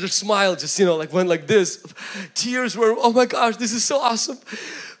 Their smile just, like went like this. Tears were, oh my gosh, this is so awesome.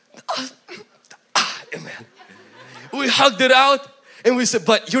 Amen. We hugged it out and we said,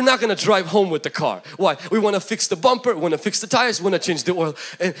 but you're not going to drive home with the car. Why? We want to fix the bumper, we want to fix the tires, we want to change the oil.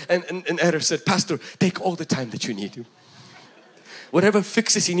 And Eder said, Pastor, take all the time that you need to. Whatever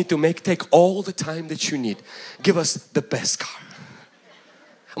fixes you need to make, take all the time that you need. Give us the best car.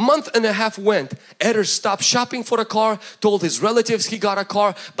 A month and a half went. Eder stopped shopping for a car, told his relatives he got a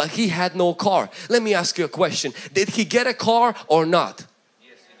car, but he had no car. Let me ask you a question. Did he get a car or not?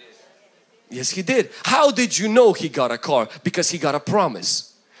 Yes, he did. Yes, he did. How did you know he got a car? Because he got a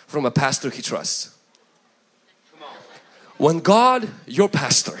promise from a pastor he trusts. When God, your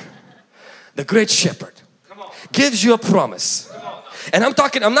pastor, the great shepherd, gives you a promise, and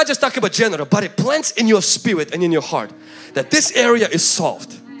I'm not just talking about general, but it plants in your spirit and in your heart that this area is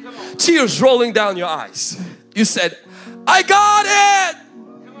solved. Tears rolling down your eyes. You said, I got it!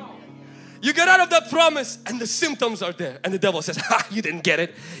 You get out of that promise and the symptoms are there, and the devil says, ha, you didn't get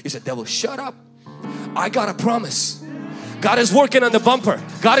it. You said, devil, shut up. I got a promise. God is working on the bumper.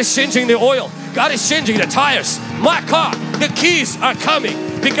 God is changing the oil. God is changing the tires. My car, the keys are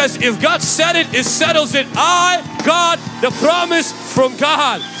coming. Because if God said it, it settles it. I got the promise from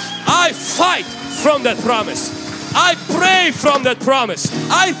God. I fight from that promise. I pray from that promise.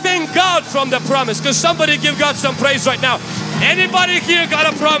 I thank God from that promise. Because somebody give God some praise right now. Anybody here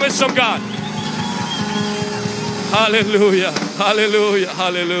got a promise from God? Hallelujah, hallelujah,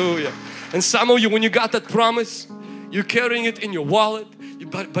 hallelujah. And some of you, when you got that promise, you're carrying it in your wallet,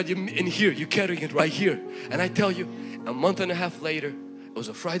 but in here, you're carrying it right here. And I tell you, a month and a half later, it was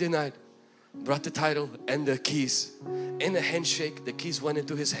a Friday night, brought the title and the keys. In a handshake, the keys went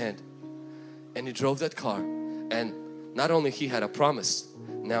into his hand. And he drove that car. And not only he had a promise,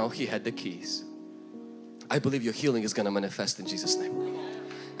 now he had the keys. I believe your healing is going to manifest in Jesus' name.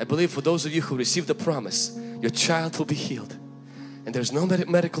 I believe for those of you who received the promise, your child will be healed. and there's no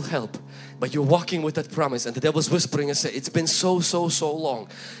medical help, but you're walking with that promise, and the devil's whispering and say, it's been so long.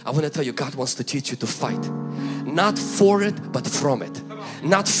 I want to tell you, God wants to teach you to fight. Not for it, but from it.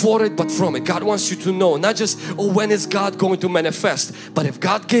 Not for it, but from it. God wants you to know, not just, oh, when is God going to manifest? But if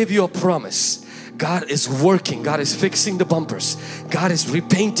God gave you a promise, God is working. God is fixing the bumpers. God is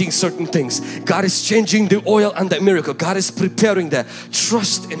repainting certain things. God is changing the oil and the miracle. God is preparing that.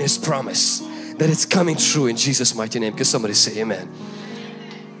 Trust in His promise that it's coming true in Jesus' mighty name. Can somebody say amen?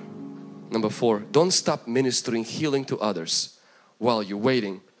 Number 4, don't stop ministering healing to others while you're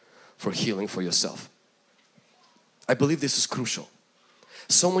waiting for healing for yourself. I believe this is crucial.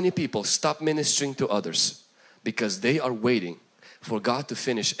 So many people stop ministering to others because they are waiting for God to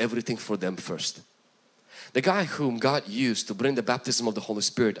finish everything for them first. The guy whom God used to bring the baptism of the Holy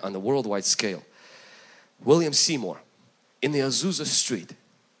Spirit on a worldwide scale, William Seymour, in the Azusa Street,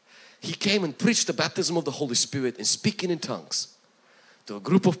 he came and preached the baptism of the Holy Spirit and speaking in tongues to a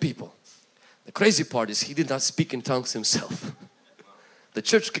group of people. The crazy part is he did not speak in tongues himself. The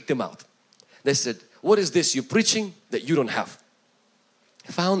church kicked him out. They said, what is this you're preaching that you don't have?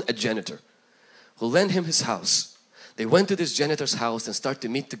 He found a janitor who lent him his house. They went to this janitor's house and started to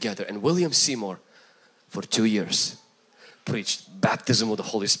meet together, and William Seymour for 2 years preached baptism of the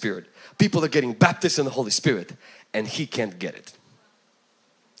Holy Spirit. People are getting baptized in the Holy Spirit and he can't get it.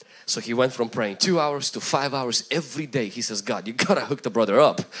 So he went from praying 2 hours to 5 hours every day. He says, God, you gotta hook the brother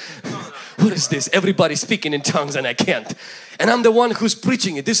up. What is this? Everybody's speaking in tongues and I can't. And I'm the one who's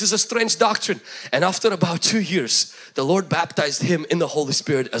preaching it. This is a strange doctrine. And after about 2 years, the Lord baptized him in the Holy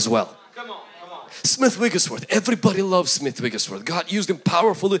Spirit as well. Smith Wigglesworth, everybody loves Smith Wigglesworth. God used him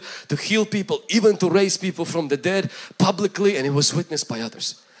powerfully to heal people, even to raise people from the dead publicly, and it was witnessed by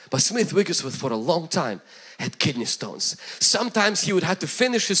others. But Smith Wigglesworth for a long time had kidney stones. Sometimes he would have to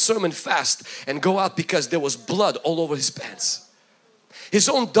finish his sermon fast and go out because there was blood all over his pants. His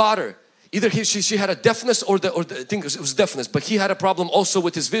own daughter, either she had a deafness or I think it was deafness, but he had a problem also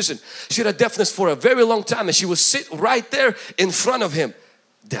with his vision. She had a deafness for a very long time and she would sit right there in front of him,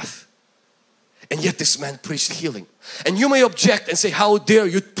 deaf. And yet this man preached healing. And you may object and say, how dare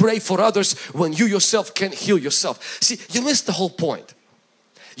you pray for others when you yourself can't heal yourself. See, you missed the whole point.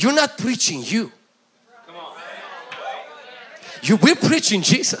 You're not preaching you. We're preaching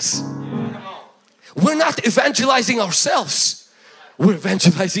Jesus. We're not evangelizing ourselves. We're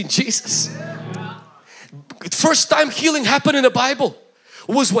evangelizing Jesus. First time healing happened in the Bible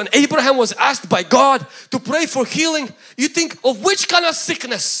was when Abraham was asked by God to pray for healing. You think of which kind of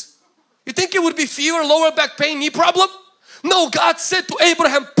sickness? You think it would be fever, lower back pain, knee problem? No, God said to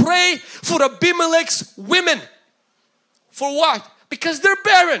Abraham, pray for Abimelech's women. For what? Because they're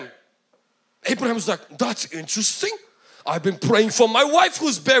barren. Abraham's like, that's interesting. I've been praying for my wife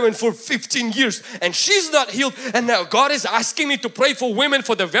who's barren for 15 years and she's not healed, and now God is asking me to pray for women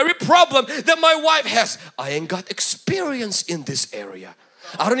for the very problem that my wife has. I ain't got experience in this area.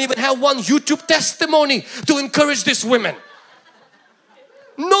 I don't even have one YouTube testimony to encourage these women.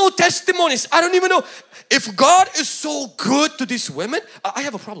 No testimonies. I don't even know. If God is so good to these women, I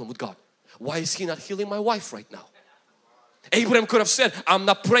have a problem with God. Why is He not healing my wife right now? Abraham could have said, I'm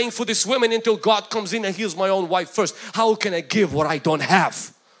not praying for these women until God comes in and heals my own wife first. How can I give what I don't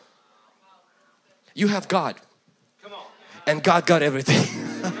have? You have God. And God got everything.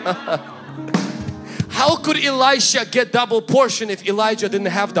 How could Elisha get double portion if Elijah didn't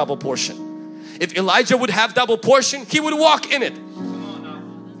have double portion? If Elijah would have double portion, he would walk in it.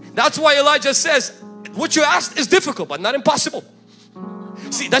 That's why Elijah says, what you asked is difficult but not impossible.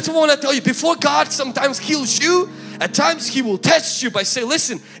 See, that's what I want to tell you. Before God sometimes heals you, at times He will test you by saying,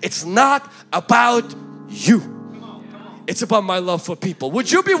 listen, it's not about you. It's about my love for people.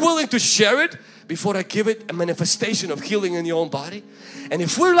 Would you be willing to share it before I give it a manifestation of healing in your own body? And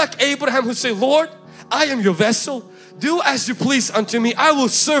if we're like Abraham who say, Lord, I am your vessel. Do as you please unto me. I will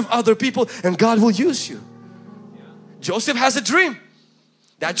serve other people and God will use you. Joseph has a dream.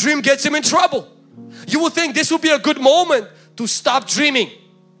 That dream gets him in trouble. You will think this would be a good moment to stop dreaming.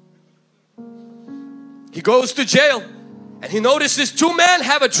 He goes to jail and he notices 2 men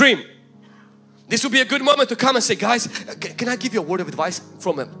have a dream. This would be a good moment to come and say, guys, can I give you a word of advice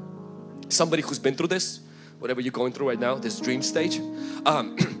from somebody who's been through this? Whatever you're going through right now, this dream stage.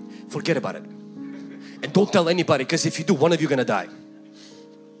 Forget about it. And don't tell anybody, because if you do, one of you gonna die.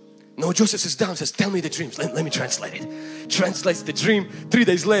 No, Joseph sits down and says, tell me the dreams. Let me translate it. Translates the dream. 3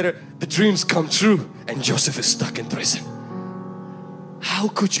 days later, the dreams come true and Joseph is stuck in prison. How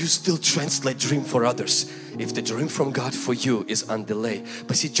could you still translate dream for others if the dream from God for you is on delay?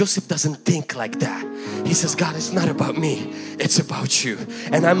 But see, Joseph doesn't think like that. He says, God, it's not about me, it's about you.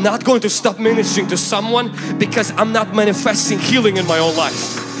 And I'm not going to stop ministering to someone because I'm not manifesting healing in my own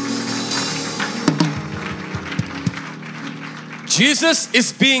life. Jesus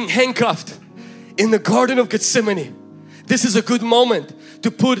is being handcuffed in the Garden of Gethsemane. This is a good moment to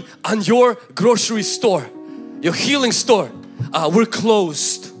put on your grocery store, your healing store. We're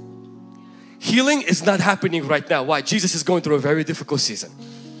closed. Healing is not happening right now. Why? Jesus is going through a very difficult season.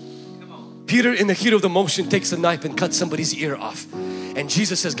 Peter, in the heat of the motion, takes a knife and cuts somebody's ear off. And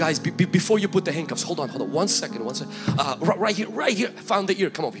Jesus says, guys, before you put the handcuffs, hold on, 1 second, 1 second. Right here, I found the ear,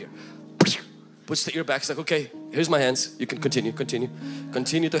 come over here. Puts the ear back, he's like, okay, here's my hands. You can continue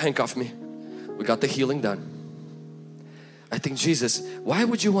to handcuff me. We got the healing done. I think, Jesus, why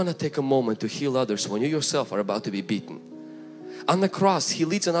would you want to take a moment to heal others when you yourself are about to be beaten? On the cross, He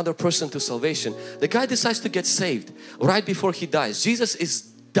leads another person to salvation. The guy decides to get saved right before he dies. Jesus is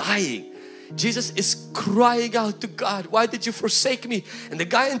dying. Jesus is crying out to God, why did you forsake me? And the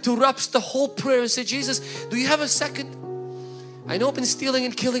guy interrupts the whole prayer and says, Jesus, do you have a second? I know I've been stealing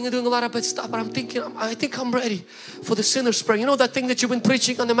and killing and doing a lot of bad stuff, but I think I'm ready for the sinner's prayer. You know that thing that you've been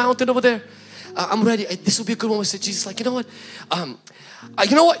preaching on the mountain over there? I'm ready. This will be a good one. I said, Jesus, like, you know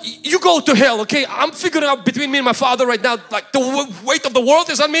what? You go to hell, okay? I'm figuring out between me and my Father right now, like the weight of the world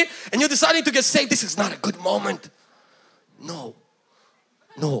is on me and you're deciding to get saved. This is not a good moment. No.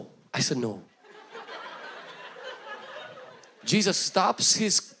 I said no. Jesus stops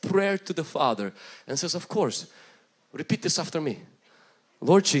His prayer to the Father and says, of course, repeat this after me.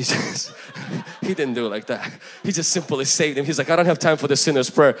 Lord Jesus. He didn't do it like that. He just simply saved him. He's like, I don't have time for the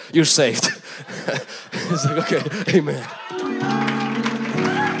sinner's prayer. You're saved. He's like, okay, amen.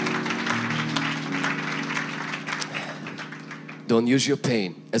 Don't use your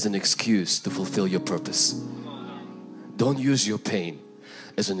pain as an excuse to fulfill your purpose. Don't use your pain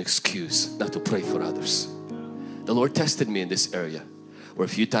as an excuse not to pray for others. The Lord tested me in this area where a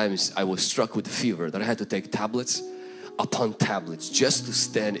few times I was struck with fever that I had to take tablets upon tablets just to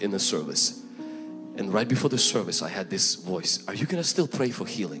stand in the service. And right before the service I had this voice, are you gonna still pray for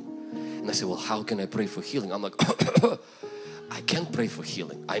healing? And I said, well, how can I pray for healing? I'm like, I can't pray for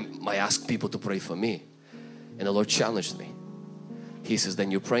healing. I ask people to pray for me. And the Lord challenged me. He says, then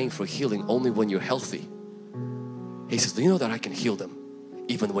you're praying for healing only when you're healthy. He says, do you know that I can heal them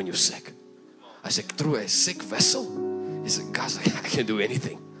even when you're sick? I said, through a sick vessel? He said, God's like, I can't do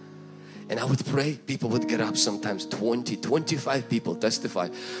anything. And I would pray, people would get up, sometimes 20, 25 people testify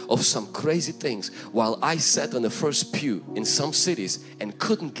of some crazy things while I sat on the first pew in some cities and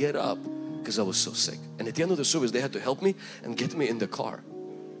couldn't get up because I was so sick. And at the end of the service they had to help me and get me in the car.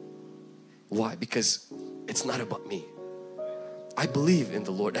 Why? Because it's not about me. I believe in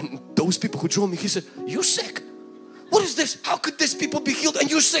the Lord. And those people who drove me, He said, you're sick. What is this? How could these people be healed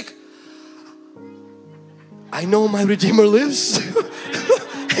and you're sick? I know my Redeemer lives.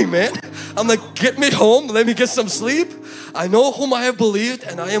 Amen. I'm like, get me home, let me get some sleep. I know whom I have believed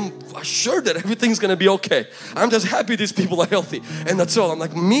and I am assured that everything's gonna be okay. I'm just happy these people are healthy, and that's all. I'm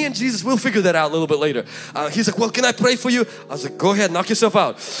like, me and Jesus, we'll figure that out a little bit later. He's like, well, can I pray for you? I was like, go ahead, knock yourself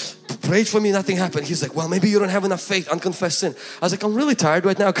out. Prayed for me, nothing happened. He's like, well, maybe you don't have enough faith, unconfessed sin. I was like, I'm really tired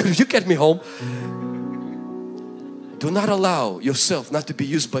right now. Could you get me home? Do not allow yourself not to be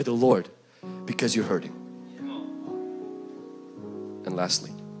used by the Lord because you're hurting. And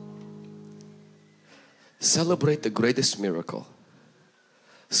lastly, celebrate the greatest miracle,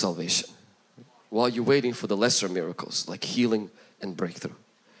 salvation, while you're waiting for the lesser miracles like healing and breakthrough.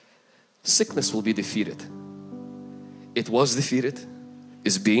 Sickness will be defeated. It was defeated,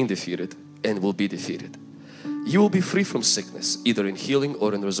 is being defeated, and will be defeated. You will be free from sickness, either in healing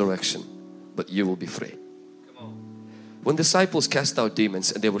or in resurrection, but you will be free. When disciples cast out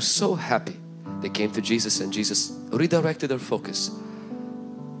demons and they were so happy, they came to Jesus and Jesus redirected their focus.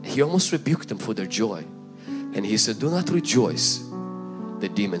 He almost rebuked them for their joy. And He said, do not rejoice, the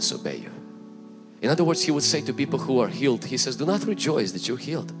demons obey you. In other words, He would say to people who are healed, He says, do not rejoice that you're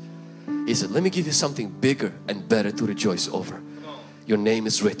healed. He said, let me give you something bigger and better to rejoice over. Your name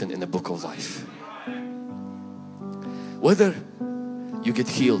is written in the book of life. Whether you get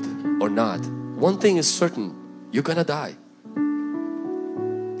healed or not, one thing is certain, you're gonna die.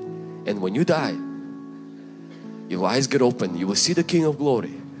 And when you die, your eyes get open, you will see the King of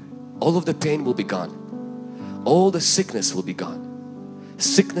Glory. All of the pain will be gone. All the sickness will be gone.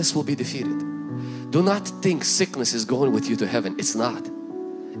 Sickness will be defeated. Do not think sickness is going with you to heaven. It's not.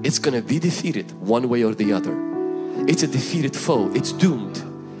 It's going to be defeated one way or the other. It's a defeated foe. It's doomed.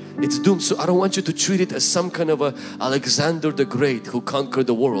 It's doomed. So I don't want you to treat it as some kind of a Alexander the Great who conquered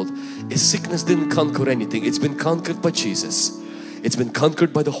the world. His sickness didn't conquer anything. It's been conquered by Jesus. It's been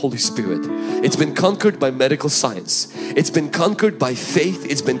conquered by the Holy Spirit. It's been conquered by medical science. It's been conquered by faith.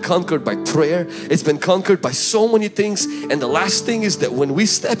 It's been conquered by prayer. It's been conquered by so many things. And the last thing is that when we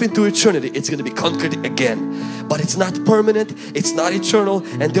step into eternity, it's going to be conquered again. But it's not permanent. It's not eternal.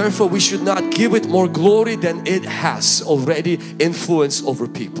 And therefore we should not give it more glory than it has already influence over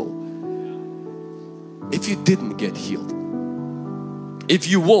people. If you didn't get healed, if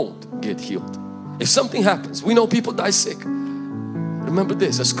you won't get healed, if something happens, we know people die sick. Remember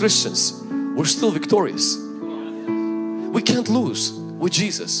this, as Christians, we're still victorious. We can't lose with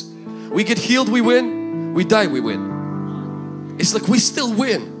Jesus. We get healed, we win. We die, we win. It's like we still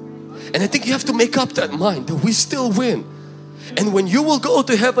win. And I think you have to make up that mind that we still win. And when you will go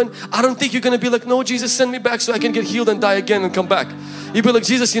to heaven, I don't think you're going to be like, no, Jesus, send me back so I can get healed and die again and come back. You'll be like,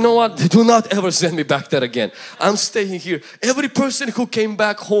 Jesus, you know what? Do not ever send me back there again. I'm staying here. Every person who came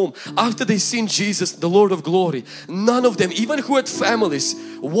back home after they seen Jesus, the Lord of glory, none of them, even who had families,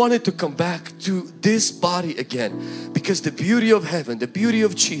 wanted to come back to this body again. Because the beauty of heaven, the beauty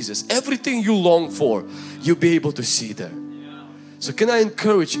of Jesus, everything you long for, you'll be able to see there. So can I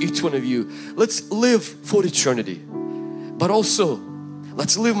encourage each one of you, let's live for eternity. But also,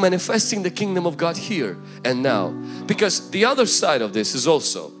 let's live manifesting the kingdom of God here and now. Because the other side of this is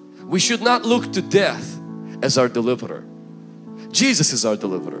also, we should not look to death as our deliverer. Jesus is our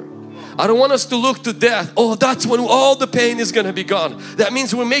deliverer. I don't want us to look to death, oh, that's when all the pain is going to be gone. That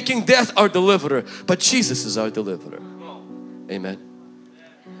means we're making death our deliverer. But Jesus is our deliverer. Amen.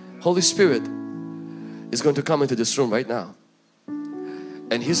 Holy Spirit is going to come into this room right now.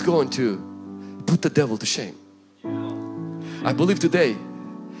 And He's going to put the devil to shame. I believe today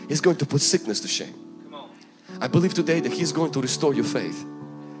He's going to put sickness to shame. I believe today that He's going to restore your faith,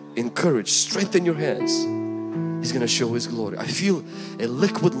 encourage, strengthen your hands. He's going to show His glory. I feel a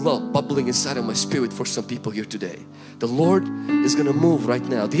liquid love bubbling inside of my spirit for some people here today. The Lord is going to move right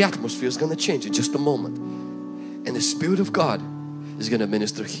now. The atmosphere is going to change in just a moment. And the Spirit of God is going to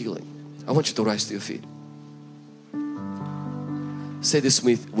minister healing. I want you to rise to your feet. Say this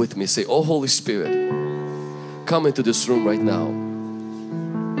with me. Say, oh Holy Spirit, come into this room right now.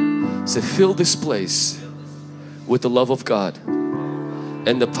 Say, fill this place with the love of God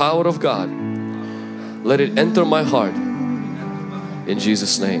and the power of God. Let it enter my heart in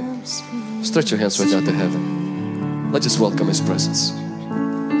Jesus' name. Stretch your hands right now to heaven. Let's just welcome His presence.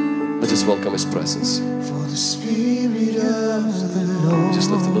 Let's just welcome His presence.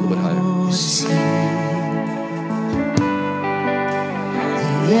 Just lift a little bit higher. We've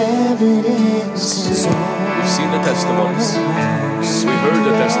seen the testimonies. We heard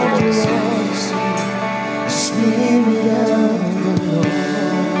the testimonies.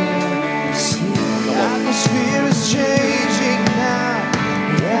 The atmosphere is changing now.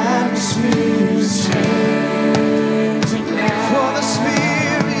 The atmosphere is changing now. For the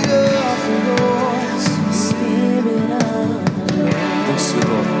Spirit of the Lord. The Spirit of the Lord. Yes,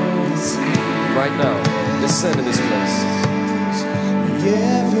 Lord. Right now, descend in this place. The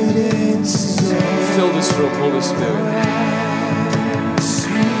evidence is all. Fill this room, Holy Spirit.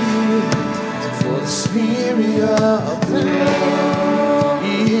 For the Spirit of the Lord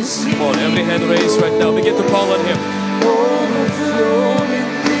is here. Come on, every hand raised right now. Begin to call on Him. Overflow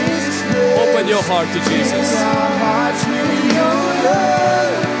in this place. Open your heart to Jesus. Our hearts with your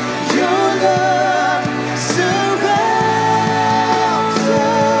love. Your love surrounds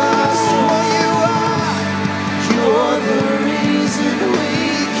us. For you are. You're the reason we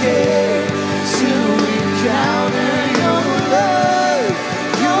came to encounter your love.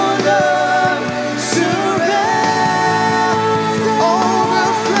 Your love surrounds.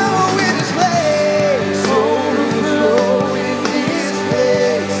 Overflow in this place. Overflow in this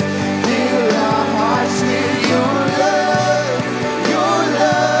place. Fill our hearts with your love. Your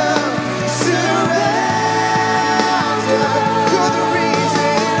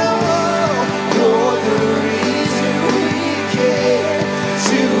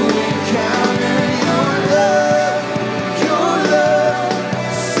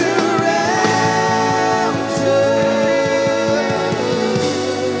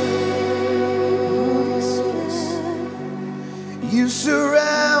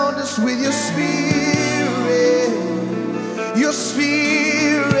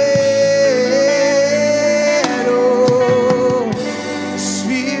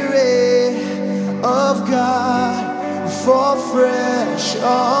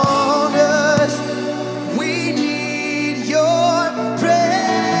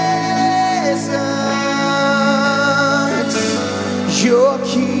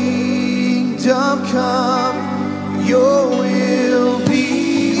come, your will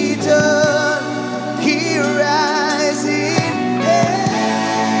be done here as in heaven.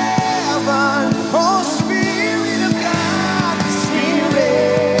 Oh, Spirit of God,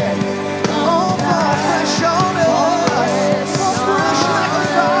 Spirit, oh, fall fresh on us, fall fresh like a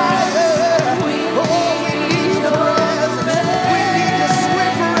fire. Oh, we need your presence, we need your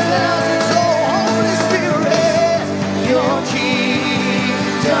sweet presence. Oh, Holy Spirit, your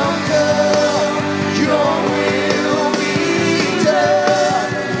kingdom come, your will be done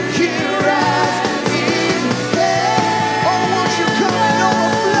here as in heaven. Oh, won't you come and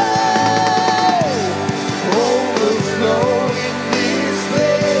overflow in this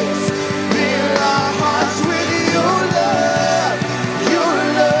place? Fill our hearts with your love,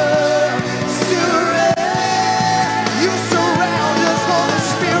 you surround us, Holy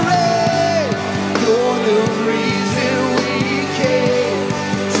Spirit. You're the reason we came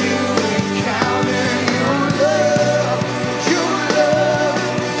to encounter your love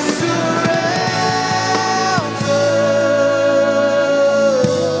surrounds us.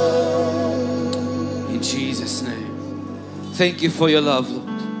 In Jesus' name. Thank you for your love, Lord.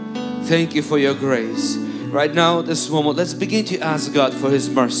 Thank you for your grace. Right now, this moment, let's begin to ask God for His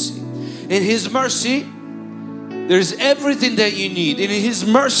mercy. In His mercy, there is everything that you need. In His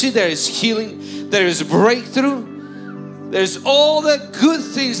mercy, there is healing, there is breakthrough, there's all the good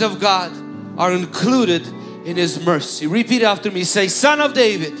things of God are included in His mercy. Repeat after me. Say, Son of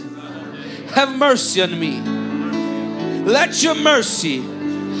David, have mercy on me. Let your mercy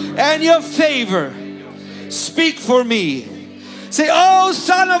and your favor speak for me. Say, oh,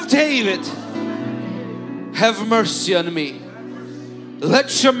 Son of David, have mercy on me.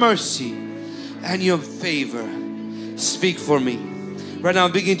 Let your mercy and your favor speak for me. Right now,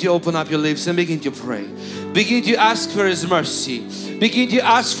 begin to open up your lips and begin to pray. Begin to ask for His mercy. Begin to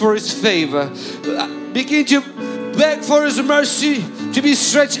ask for His favor. Begin to beg for His mercy to be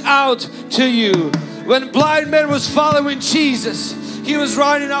stretched out to you. When blind man was following Jesus, he was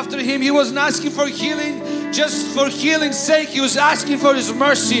running after Him. He wasn't asking for healing just for healing's sake. He was asking for His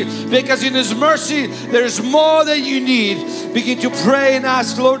mercy, because in His mercy there is more than you need. Begin to pray and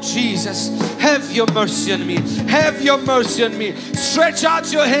ask, Lord Jesus, have your mercy on me. Have your mercy on me. Stretch out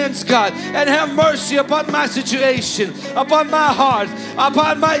your hands, God, and have mercy upon my situation, upon my heart,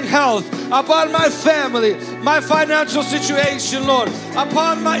 upon my health, upon my family, my financial situation, Lord,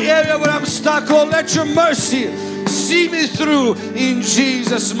 upon my area where I'm stuck. Oh, let your mercy see me through. In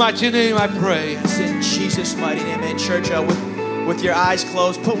Jesus' mighty name I pray. It's in Jesus' mighty name. And church, with your eyes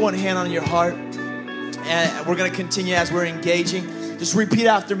closed, put one hand on your heart. And we're going to continue as we're engaging. Just repeat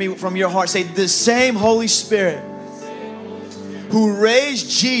after me from your heart. Say, the same Holy Spirit who raised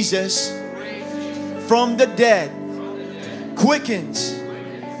Jesus from the dead quickens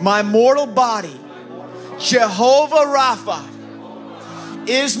my mortal body. Jehovah Rapha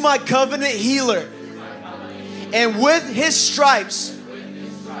is my covenant healer. And with His stripes,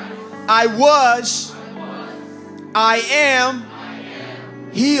 I am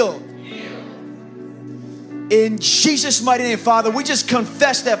healed. In Jesus' mighty name, Father, we just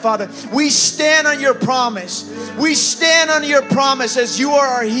confess that, Father. We stand on your promise. We stand on your promise as you are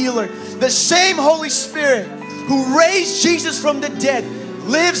our healer. The same Holy Spirit who raised Jesus from the dead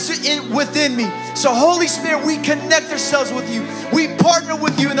lives within me. So Holy Spirit, we connect ourselves with you. We partner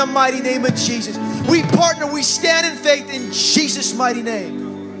with you in the mighty name of Jesus. We partner, we stand in faith in Jesus' mighty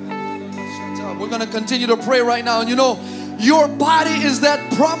name. We're going to continue to pray right now. And you know, your body is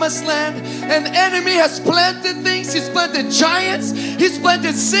that promised land. And the enemy has planted things. He's planted giants. He's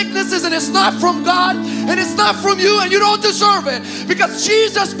planted sicknesses. And it's not from God. And it's not from you. And you don't deserve it. Because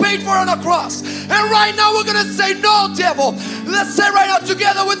Jesus paid for it on the cross. And right now we're going to say, no, devil. Let's say right now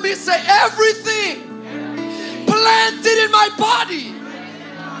together with me. Say, everything planted in my body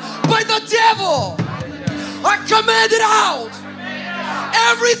by the devil, I command it out.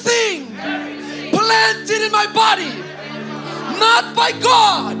 Everything planted in my body, not by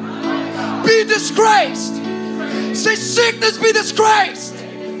God, be disgraced. Say, sickness be disgraced.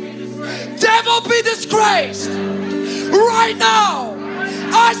 Devil be disgraced. Right now,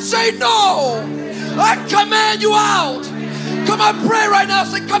 I say no. I command you out. Come on, pray right now.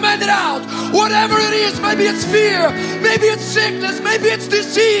 Say, command it out. Whatever it is, maybe it's fear, maybe it's sickness, maybe it's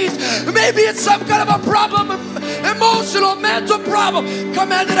disease, maybe it's some kind of a problem, emotional, mental problem.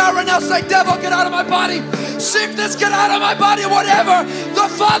 Command it out right now. Say, devil, get out of my body. Sickness, get out of my body. Whatever the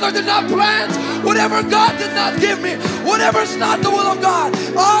Father did not plant, whatever God did not give me, whatever is not the will of God,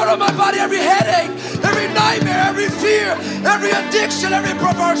 out of my body. Every headache, every nightmare, every fear, every addiction, every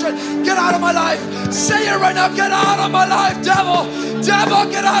perversion, get out of my life. Say it right now. Get out of my life, devil. devil,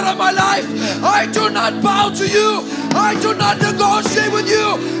 devil, get out of my life. I do not bow to you. I do not negotiate with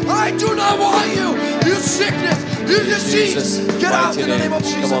you. I do not want you. You sickness, you disease, get out in the name of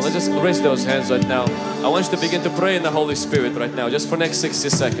Jesus. Come on, let's just raise those hands right now. I want you to begin to pray in the Holy Spirit right now, just for next 60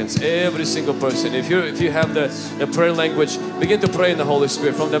 seconds. Every single person, if you have the prayer language, begin to pray in the Holy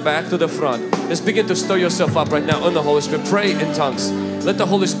Spirit from the back to the front. Just begin to stir yourself up right now in the Holy Spirit. Pray in tongues. Let the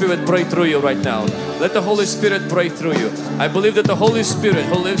Holy Spirit pray through you right now. Let the Holy Spirit pray through you. I believe that the Holy Spirit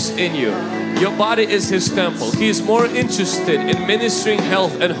who lives in you, your body is His temple. He is more interested in ministering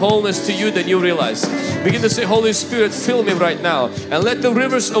health and wholeness to you than you realize. Begin to say, Holy Spirit, fill me right now, and let the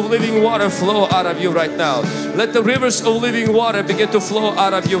rivers of living water flow out of you right now. Let the rivers of living water begin to flow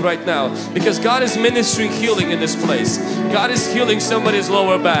out of you right now, because God is ministering healing in this place. God is healing somebody's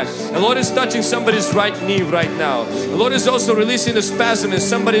lower back. The Lord is touching somebody's right knee right now. The Lord is also releasing the spasm in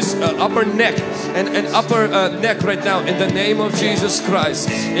somebody's upper neck and upper neck right now in the name of Jesus Christ.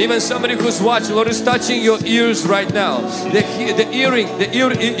 Even somebody who's watching, the Lord is touching your ears right now. The earring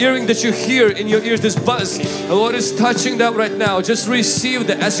that you hear in your ears, this buzz, the Lord is touching that right now. Just receive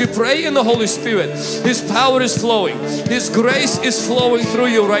that. As you pray in the Holy Spirit, His power is flowing. His grace is flowing through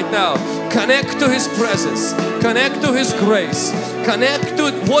you right now. Connect to His presence. Connect to His grace. Connect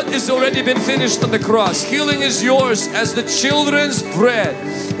to what has already been finished on the cross. Healing is yours as the children's bread.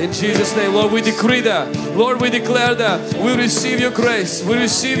 In Jesus' name, Lord, we decree that. Lord, we declare that. We receive your grace. We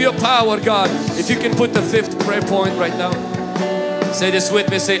receive your power, God. If you can put the 5th prayer point right now. Say this with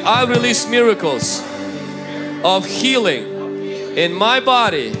me. Say, I release miracles of healing in my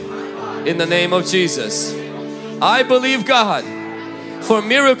body in the name of Jesus. I believe God for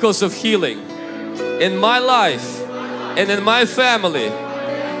miracles of healing in my life and in my family.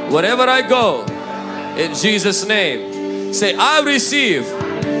 Wherever I go, in Jesus' name. Say, I receive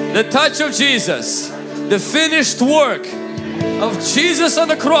the touch of Jesus, the finished work of Jesus on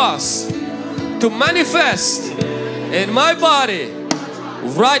the cross to manifest in my body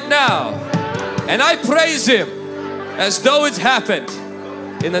right now, and I praise Him as though it happened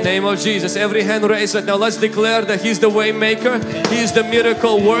in the name of Jesus. Every hand raised right now. Let's declare that He's the way maker. He's the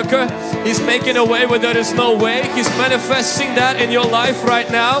miracle worker. He's making a way where there is no way. He's manifesting that in your life right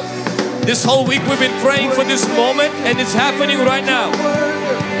now. This whole week we've been praying for this moment, and it's happening right now.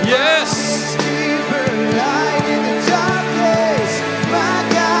 Yes.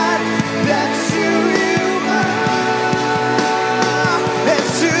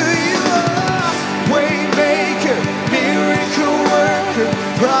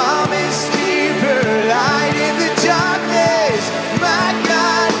 Promise keeper, light in the darkness. My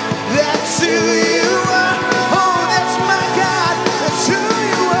God, that's who you are. Oh, that's my God, that's who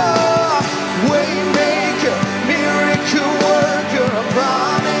you are. Waymaker, miracle worker,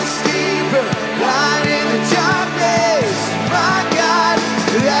 promise keeper, light in the darkness. My God,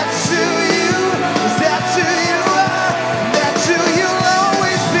 that's who you are. That's who you are. That's who you'll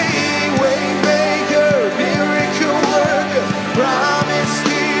always be. Waymaker, miracle worker, promise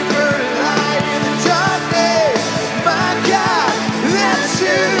keeper.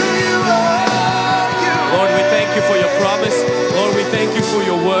 Thank you for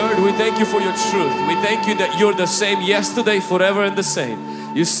your word. We thank you for your truth. We thank you that you're the same yesterday, forever and the same.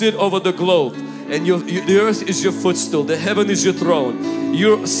 You sit over the globe, and the earth is your footstool. The heaven is your throne.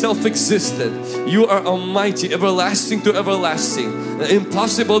 You're self-existent. You are almighty, everlasting to everlasting. The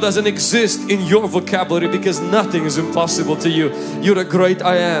impossible doesn't exist in your vocabulary, because nothing is impossible to you. You're a great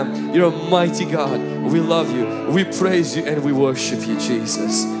I am. You're a mighty God. We love you. We praise you and we worship you,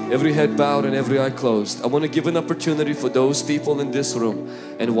 Jesus. Every head bowed and every eye closed. I want to give an opportunity for those people in this room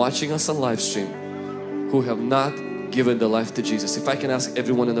and watching us on live stream who have not given their life to Jesus. If I can ask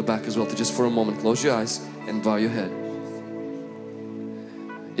everyone in the back as well to just for a moment close your eyes and bow your head.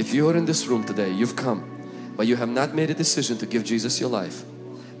 If you are in this room today, you've come, but you have not made a decision to give Jesus your life.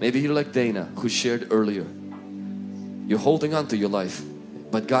 Maybe you're like Dana who shared earlier. You're holding on to your life,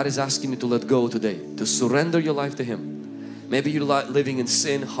 but God is asking you to let go today, to surrender your life to Him. Maybe you're living in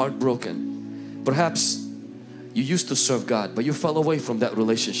sin, heartbroken. Perhaps you used to serve God, but you fell away from that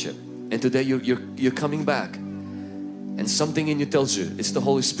relationship. And today you're coming back. And something in you tells you, it's the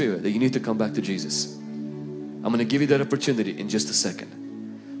Holy Spirit, that you need to come back to Jesus. I'm going to give you that opportunity in just a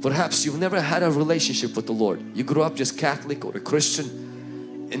second. Perhaps you've never had a relationship with the Lord. You grew up just Catholic or a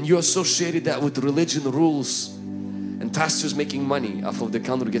Christian, and you associated that with religion rules and pastors making money off of the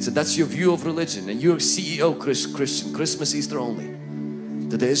congregation. That's your view of religion, and you're CEO Christian, Christmas, Easter only.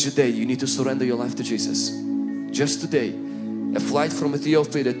 Today is your day. You need to surrender your life to Jesus. Just today, a flight from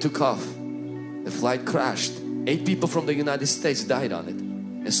Ethiopia that took off, the flight crashed. 8 people from the United States died on it,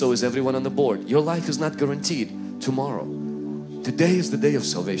 and so is everyone on the board. Your life is not guaranteed tomorrow. Today is the day of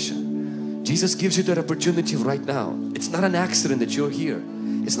salvation. Jesus gives you that opportunity right now. It's not an accident that you're here.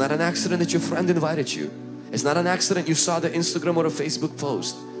 It's not an accident that your friend invited you. It's not an accident you saw the Instagram or a Facebook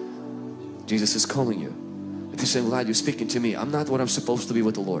post. Jesus is calling you. If you're saying, Vlad, you're speaking to me. I'm not what I'm supposed to be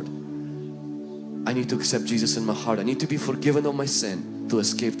with the Lord. I need to accept Jesus in my heart. I need to be forgiven of my sin to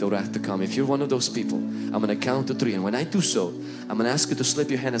escape the wrath to come. If you're one of those people, I'm going to count to 3. And when I do so, I'm going to ask you to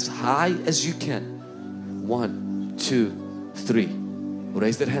slip your hand as high as you can. 1, 2, 3.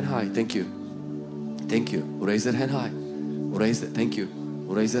 Raise that hand high. Thank you. Thank you. Raise that hand high. Raise it. Thank you.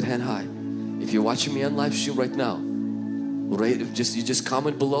 Raise that hand high. If you're watching me on live stream right now, you just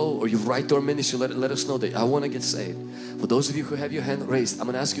comment below, or you write to our ministry, let us know that I want to get saved. For those of you who have your hand raised, I'm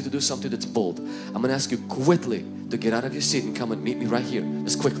going to ask you to do something that's bold. I'm going to ask you quickly to get out of your seat and come and meet me right here.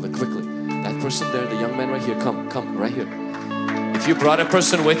 Just quickly. That person there, the young man right here, come right here. If you brought a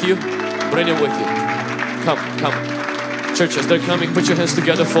person with you, bring him with you. Come. Church, as they're coming, put your hands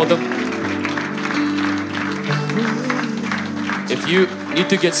together for them. If you need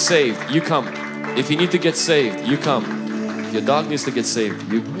to get saved, you come. If you need to get saved, you come. If your dog needs to get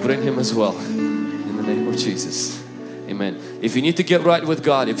saved, you bring him as well. In the name of Jesus. Amen. If you need to get right with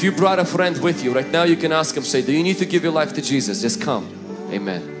God, if you brought a friend with you, right now you can ask him, say, do you need to give your life to Jesus? Just come.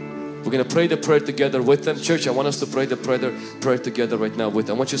 Amen. We're going to pray the prayer together with them. Church, I want us to pray the prayer together right now with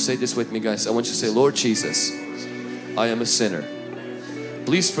them. I want you to say this with me, guys. I want you to say, Lord Jesus, I am a sinner.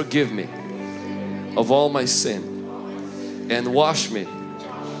 Please forgive me of all my sin and wash me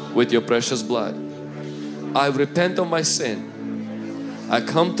with your precious blood. I repent of my sin. I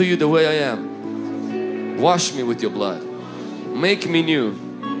come to you the way I am. Wash me with your blood. Make me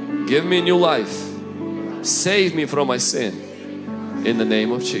new. Give me new life. Save me from my sin. In the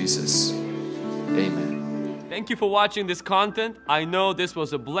name of Jesus. Amen. Thank you for watching this content. I know this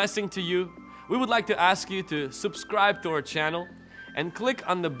was a blessing to you. We would like to ask you to subscribe to our channel and click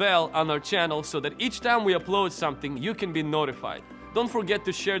on the bell on our channel so that each time we upload something, you can be notified. Don't forget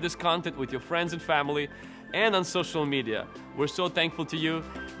to share this content with your friends and family and on social media. We're so thankful to you.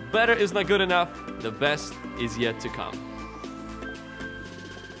 Better is not good enough. The best is yet to come.